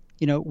 Rebecca,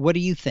 what do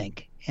you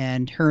think?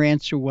 And her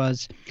answer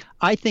was,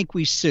 I think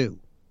we sue.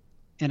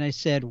 And I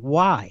said,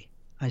 why?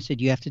 I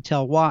said, you have to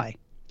tell why.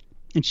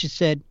 And she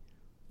said,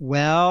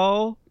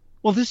 well,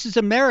 this is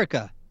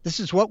America. This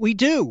is what we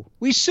do.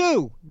 We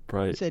sue.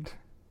 Right. I said,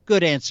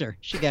 good answer.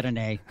 She got an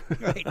A.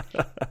 Right.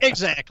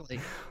 Exactly.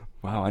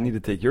 Wow, I need to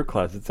take your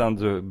class. It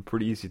sounds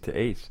pretty easy to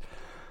ace.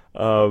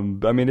 I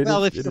mean, it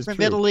well, is, if it you're is from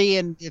true. Italy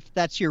and if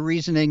that's your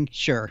reasoning,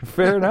 sure.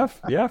 Fair enough.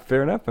 Yeah,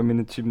 fair enough. I mean,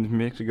 it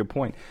makes a good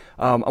point.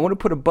 I want to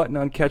put a button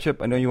on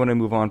ketchup. I know you want to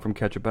move on from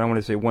ketchup, but I want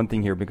to say one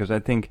thing here because I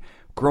think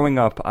growing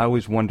up, I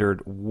always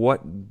wondered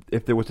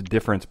if there was a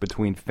difference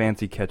between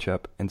fancy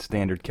ketchup and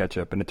standard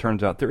ketchup, and it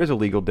turns out there is a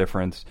legal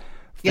difference.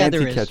 Yeah, Fancy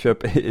there is.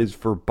 ketchup is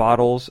for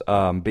bottles,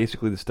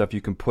 basically the stuff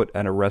you can put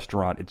at a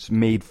restaurant. It's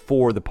made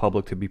for the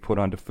public to be put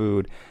onto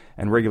food,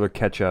 and regular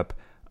ketchup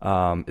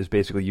is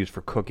basically used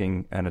for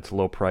cooking, and it's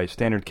low price.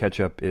 Standard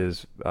ketchup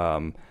is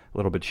a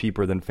little bit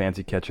cheaper than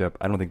fancy ketchup.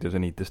 I don't think there's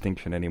any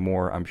distinction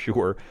anymore, I'm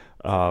sure,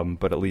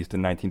 but at least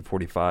in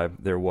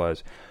 1945 there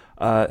was.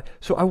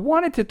 So I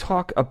wanted to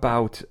talk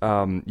about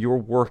your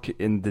work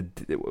in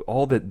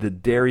all the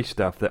dairy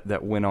stuff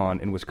that went on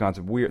in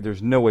Wisconsin.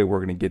 There's no way we're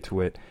going to get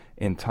to it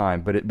in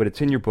time, but it's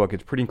in your book.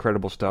 It's pretty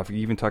incredible stuff. You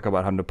even talk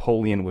about how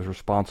Napoleon was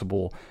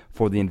responsible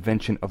for the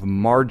invention of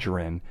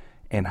margarine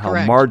and how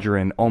Correct.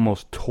 margarine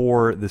almost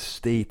tore the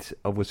state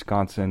of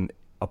Wisconsin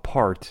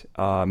apart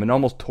and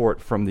almost tore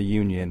it from the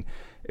Union.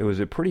 It was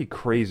a pretty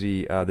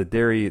crazy.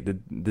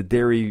 The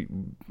Dairy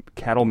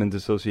Cattlemen's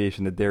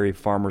Association, the Dairy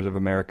Farmers of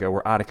America,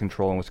 were out of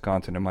control in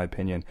Wisconsin, in my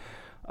opinion.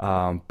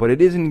 But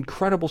it is an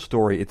incredible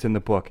story. It's in the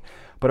book.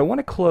 But I want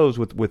to close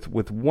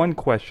with one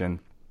question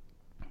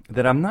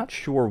that I'm not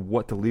sure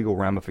what the legal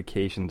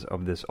ramifications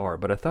of this are,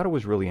 but I thought it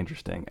was really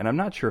interesting, and I'm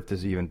not sure if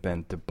this has even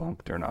been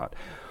debunked or not.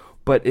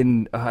 But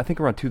in I think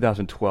around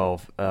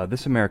 2012,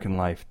 This American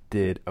Life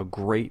did a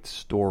great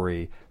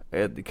story,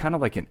 kind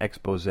of like an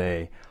expose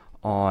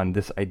on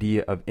this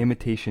idea of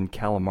imitation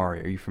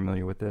calamari. Are you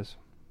familiar with this?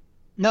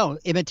 No,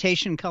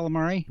 imitation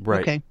calamari?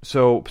 Right. Okay.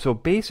 So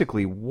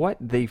basically what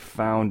they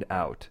found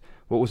out,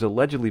 what was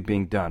allegedly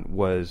being done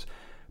was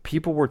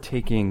people were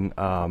taking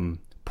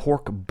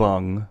pork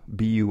bung,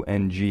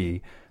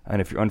 B-U-N-G,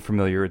 and if you're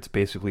unfamiliar, it's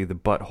basically the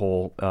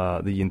butthole,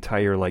 the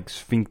entire like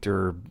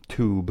sphincter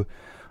tube.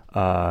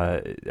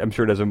 I'm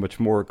sure it has a much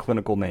more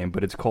clinical name,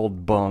 but it's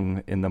called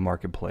bung in the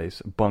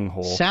marketplace,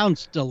 bunghole.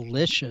 Sounds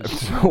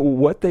delicious. So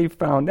what they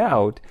found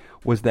out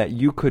was that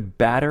you could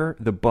batter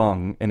the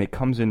bung, and it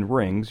comes in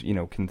rings,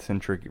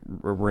 concentric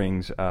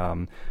rings,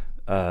 that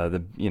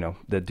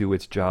do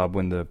its job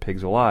when the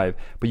pig's alive.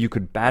 But you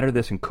could batter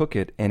this and cook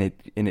it, and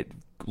it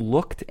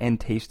looked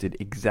and tasted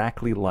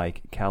exactly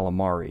like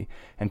calamari,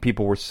 and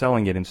people were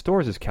selling it in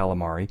stores as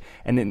calamari.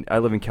 And I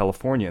live in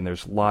California, and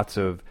there's lots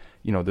of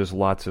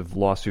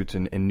lawsuits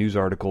and news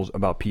articles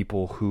about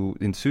people who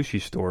in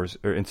sushi stores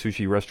or in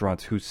sushi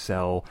restaurants who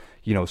sell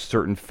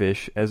certain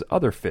fish as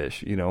other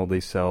fish. They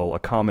sell a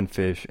common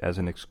fish as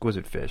an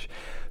exquisite fish.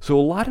 So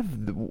a lot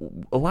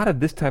of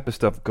this type of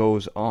stuff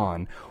goes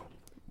on.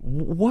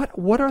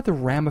 What are the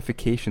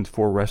ramifications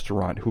for a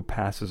restaurant who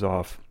passes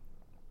off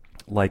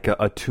like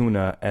a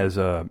tuna as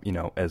a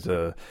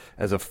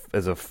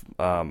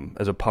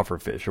puffer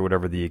fish or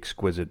whatever the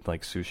exquisite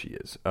like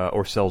sushi is,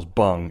 or sells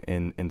bung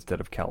instead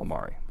of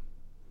calamari?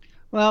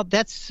 Well,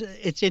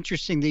 it's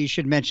interesting that you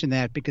should mention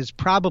that because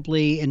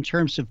probably in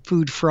terms of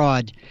food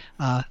fraud,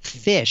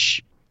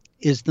 fish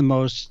is the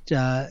most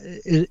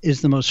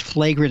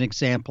flagrant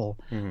example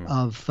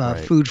of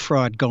Right. food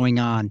fraud going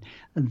on.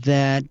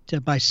 That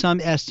by some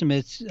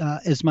estimates,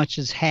 as much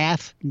as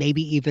half,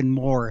 maybe even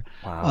more,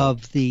 Wow.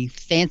 of the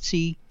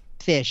fancy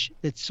fish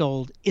that's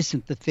sold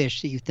isn't the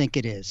fish that you think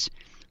it is.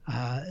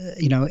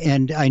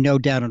 And I know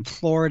down in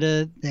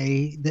Florida,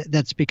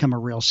 that's become a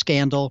real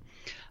scandal.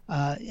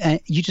 And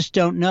you just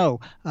don't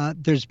know.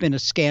 There's been a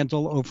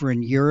scandal over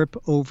in Europe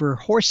over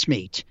horse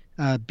meat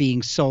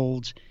being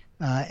sold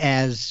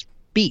as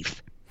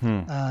beef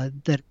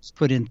that's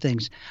put in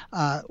things.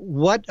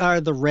 What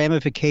are the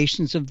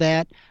ramifications of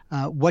that?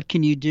 What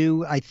can you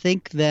do? I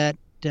think that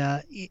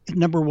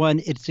number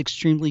one, it's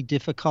extremely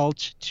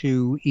difficult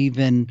to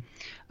even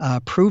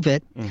prove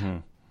it.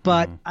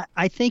 But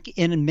I think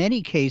in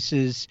many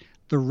cases,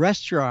 the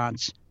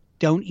restaurants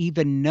don't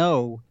even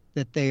know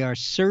that they are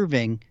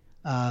serving,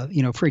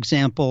 for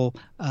example,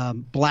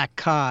 black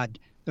cod,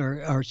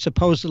 or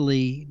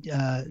supposedly,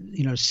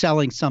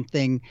 selling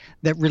something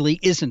that really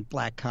isn't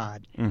black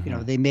cod.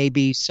 Mm-hmm. They may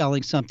be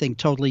selling something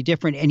totally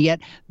different, and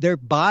yet they're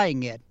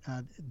buying it.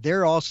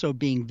 They're also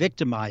being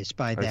victimized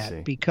by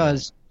that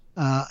because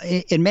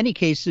in many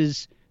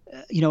cases,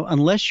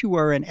 unless you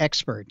are an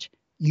expert,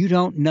 you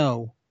don't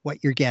know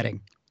what you're getting.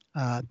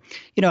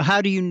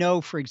 How do you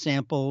know, for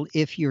example,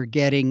 if you're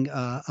getting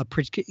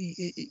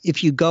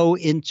if you go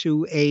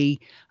into a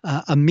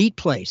meat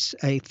place,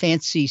 a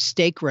fancy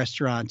steak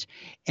restaurant,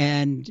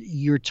 and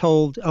you're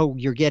told, oh,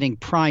 you're getting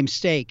prime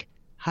steak?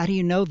 How do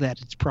you know that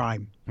it's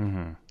prime?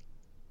 Mm-hmm.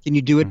 Can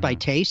you do it by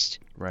taste?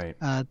 Right.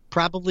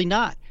 Probably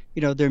not.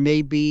 There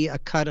may be a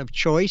cut of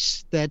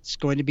choice that's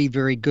going to be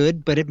very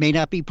good, but it may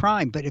not be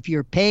prime. But if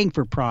you're paying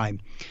for prime,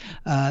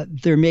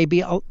 there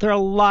are a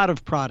lot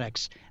of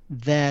products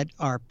that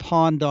are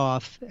pawned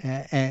off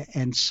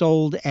and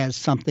sold as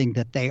something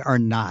that they are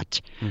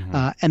not.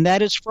 Mm-hmm. And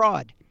that is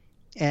fraud.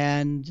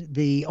 And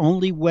the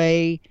only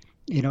way,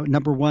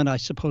 number one, I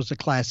suppose a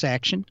class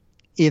action,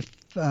 if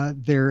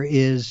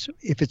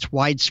it's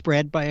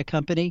widespread by a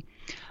company,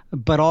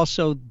 but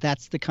also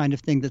that's the kind of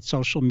thing that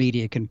social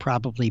media can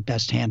probably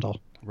best handle.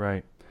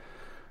 Right.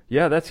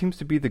 Yeah, that seems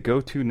to be the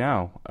go-to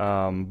now.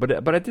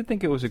 But I did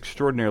think it was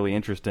extraordinarily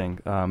interesting,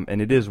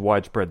 and it is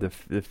widespread.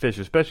 The fish,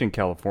 especially in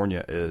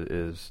California,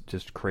 is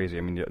just crazy.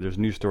 I mean, there's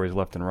news stories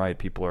left and right.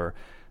 People are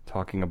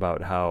talking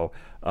about how,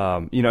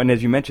 and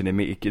as you mentioned,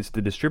 it's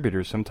the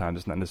distributors sometimes.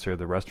 It's not necessarily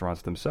the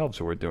restaurants themselves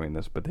who are doing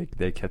this, but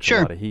they catch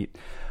a lot of heat.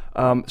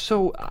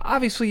 So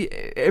obviously,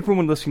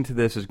 everyone listening to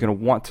this is going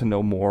to want to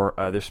know more.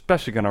 They're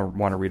especially going to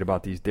want to read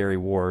about these dairy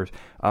wars.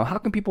 How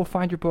can people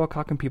find your book?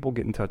 How can people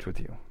get in touch with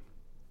you?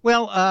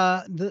 Well,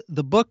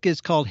 the book is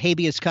called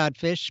Habeas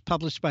Codfish,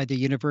 published by the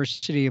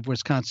University of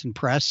Wisconsin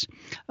Press.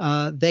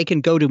 They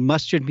can go to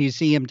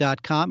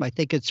mustardmuseum.com. I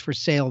think it's for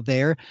sale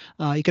there.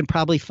 You can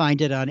probably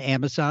find it on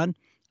Amazon.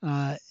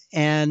 But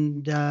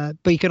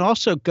you can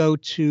also go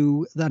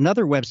to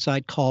another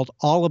website called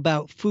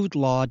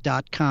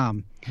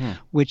allaboutfoodlaw.com,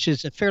 which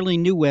is a fairly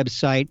new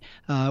website.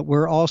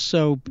 We'll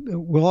also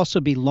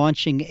be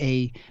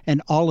launching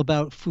an All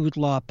About Food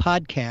Law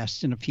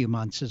podcast in a few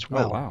months as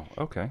well. Oh, wow.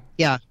 Okay.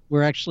 Yeah,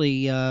 we're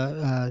actually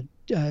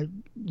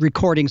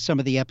recording some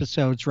of the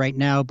episodes right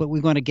now, but we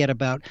want to get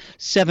about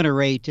 7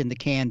 or 8 in the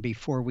can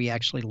before we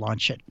actually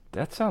launch it.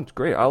 That sounds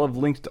great. I'll have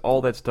links to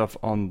all that stuff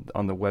on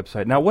the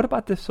website. Now, what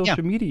about this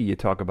social media you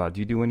talk about?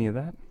 Do you do any of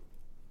that?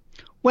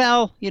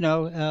 Well,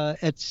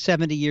 at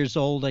 70 years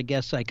old, I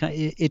guess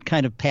it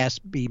kind of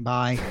passed me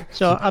by.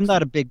 So I'm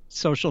not a big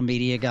social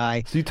media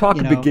guy. So you talk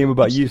a big game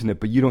about using it,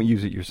 but you don't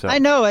use it yourself. I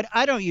know it.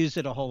 I don't use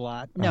it a whole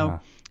lot. No.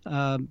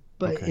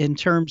 But in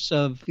terms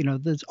of,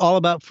 this All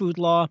About Food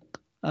Law,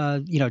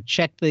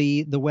 check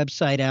the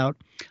website out.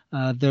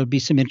 There'll be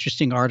some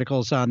interesting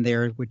articles on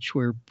there, which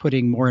we're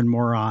putting more and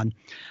more on.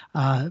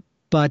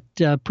 But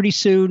pretty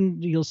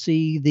soon you'll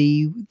see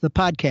the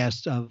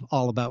podcast of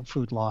All About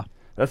Food Law.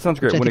 That sounds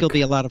great. I think it'll be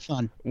a lot of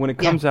fun. When it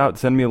comes out,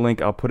 send me a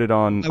link. I'll put it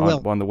on the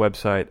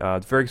website.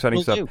 It's very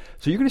exciting stuff.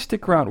 So you're going to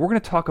stick around. We're going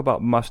to talk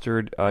about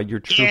mustard, your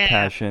true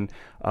passion,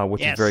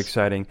 which is very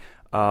exciting.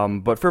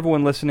 But for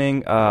everyone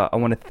listening, I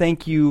want to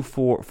thank you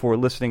for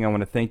listening. I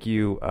want to thank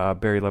you,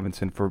 Barry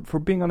Levinson, for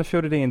being on the show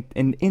today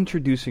and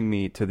introducing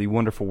me to the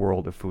wonderful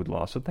world of food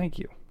law. So thank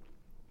you.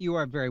 You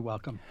are very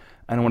welcome.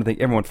 And I want to thank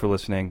everyone for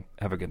listening.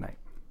 Have a good night.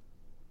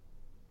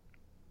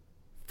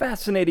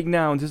 Fascinating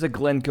Nouns is a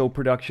Glencoe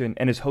production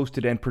and is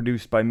hosted and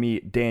produced by me,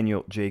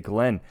 Daniel J.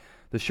 Glenn.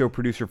 The show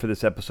producer for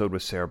this episode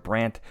was Sarah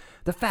Brandt.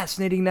 The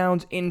Fascinating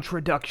Nouns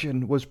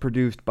introduction was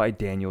produced by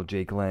Daniel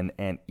J. Glenn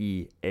and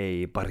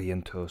E.A.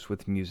 Barrientos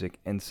with music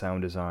and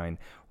sound design.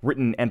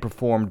 Written and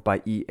performed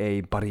by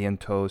E.A.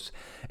 Barrientos.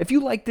 If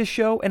you like this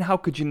show, and how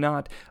could you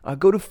not,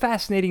 go to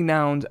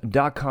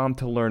fascinatingnouns.com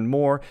to learn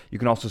more. You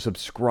can also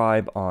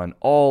subscribe on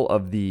all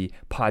of the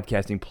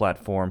podcasting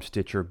platforms,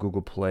 Stitcher,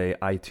 Google Play,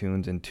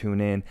 iTunes, and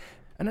TuneIn.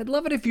 And I'd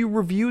love it if you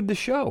reviewed the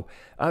show.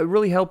 It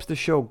really helps the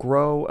show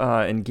grow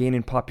and gain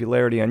in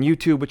popularity on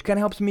YouTube, which kind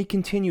of helps me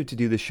continue to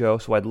do the show,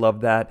 so I'd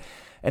love that.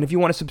 And if you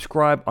want to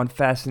subscribe on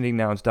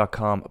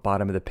fascinatingnouns.com,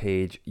 bottom of the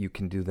page, you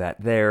can do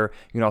that there.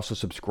 You can also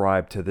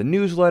subscribe to the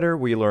newsletter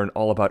where you learn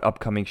all about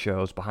upcoming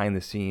shows, behind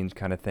the scenes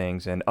kind of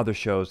things, and other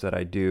shows that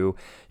I do.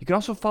 You can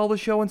also follow the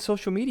show on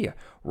social media.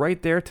 Right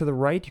there to the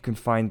right, you can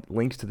find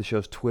links to the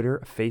show's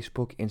Twitter,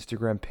 Facebook,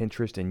 Instagram,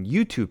 Pinterest, and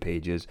YouTube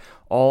pages,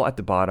 all at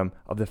the bottom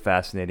of the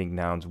Fascinating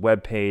Nouns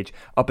webpage.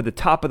 Up at the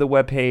top of the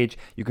webpage,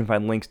 you can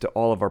find links to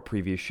all of our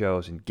previous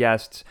shows and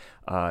guests.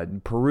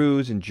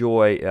 Peruse,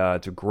 enjoy.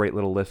 It's a great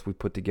little list we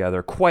put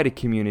together. Quite a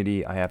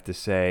community, I have to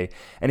say.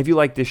 And if you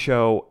like this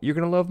show, you're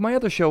going to love my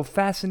other show,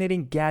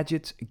 Fascinating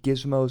Gadgets,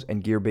 Gizmos,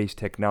 and Gear-Based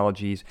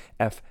Technologies,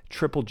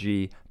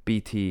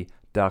 FGGBT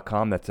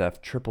FGBT.com. That's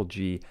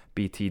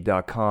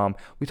FGBT.com.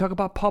 We talk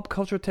about pop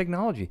culture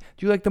technology.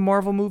 Do you like the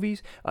Marvel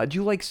movies? Do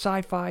you like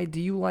sci-fi?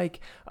 Do you like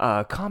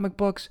comic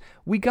books?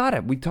 We got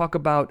it. We talk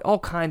about all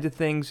kinds of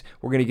things.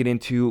 We're going to get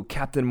into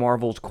Captain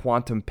Marvel's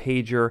Quantum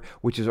Pager,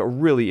 which is a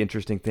really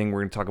interesting thing.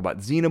 We're going to talk about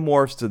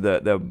xenomorphs to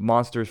the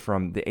monsters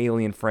from the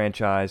Alien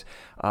franchise,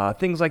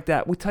 things like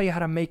that. We tell you how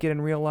to make it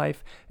in real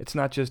life. It's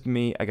not just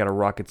me. I got a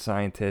rocket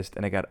scientist,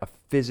 and I got a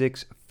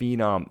physics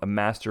phenom, a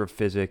master of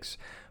physics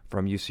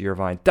from UC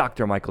Irvine,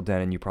 Dr. Michael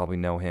Dennin. You probably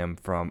know him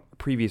from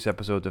previous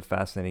episodes of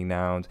Fascinating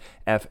Nouns,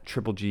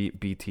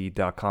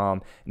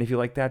 FGBT.com. And if you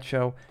like that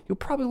show, you'll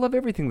probably love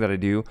everything that I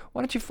do.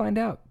 Why don't you find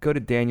out? Go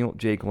to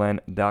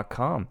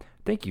DanielJGlenn.com.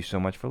 Thank you so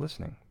much for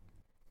listening.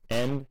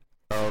 End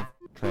of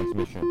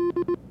transmission.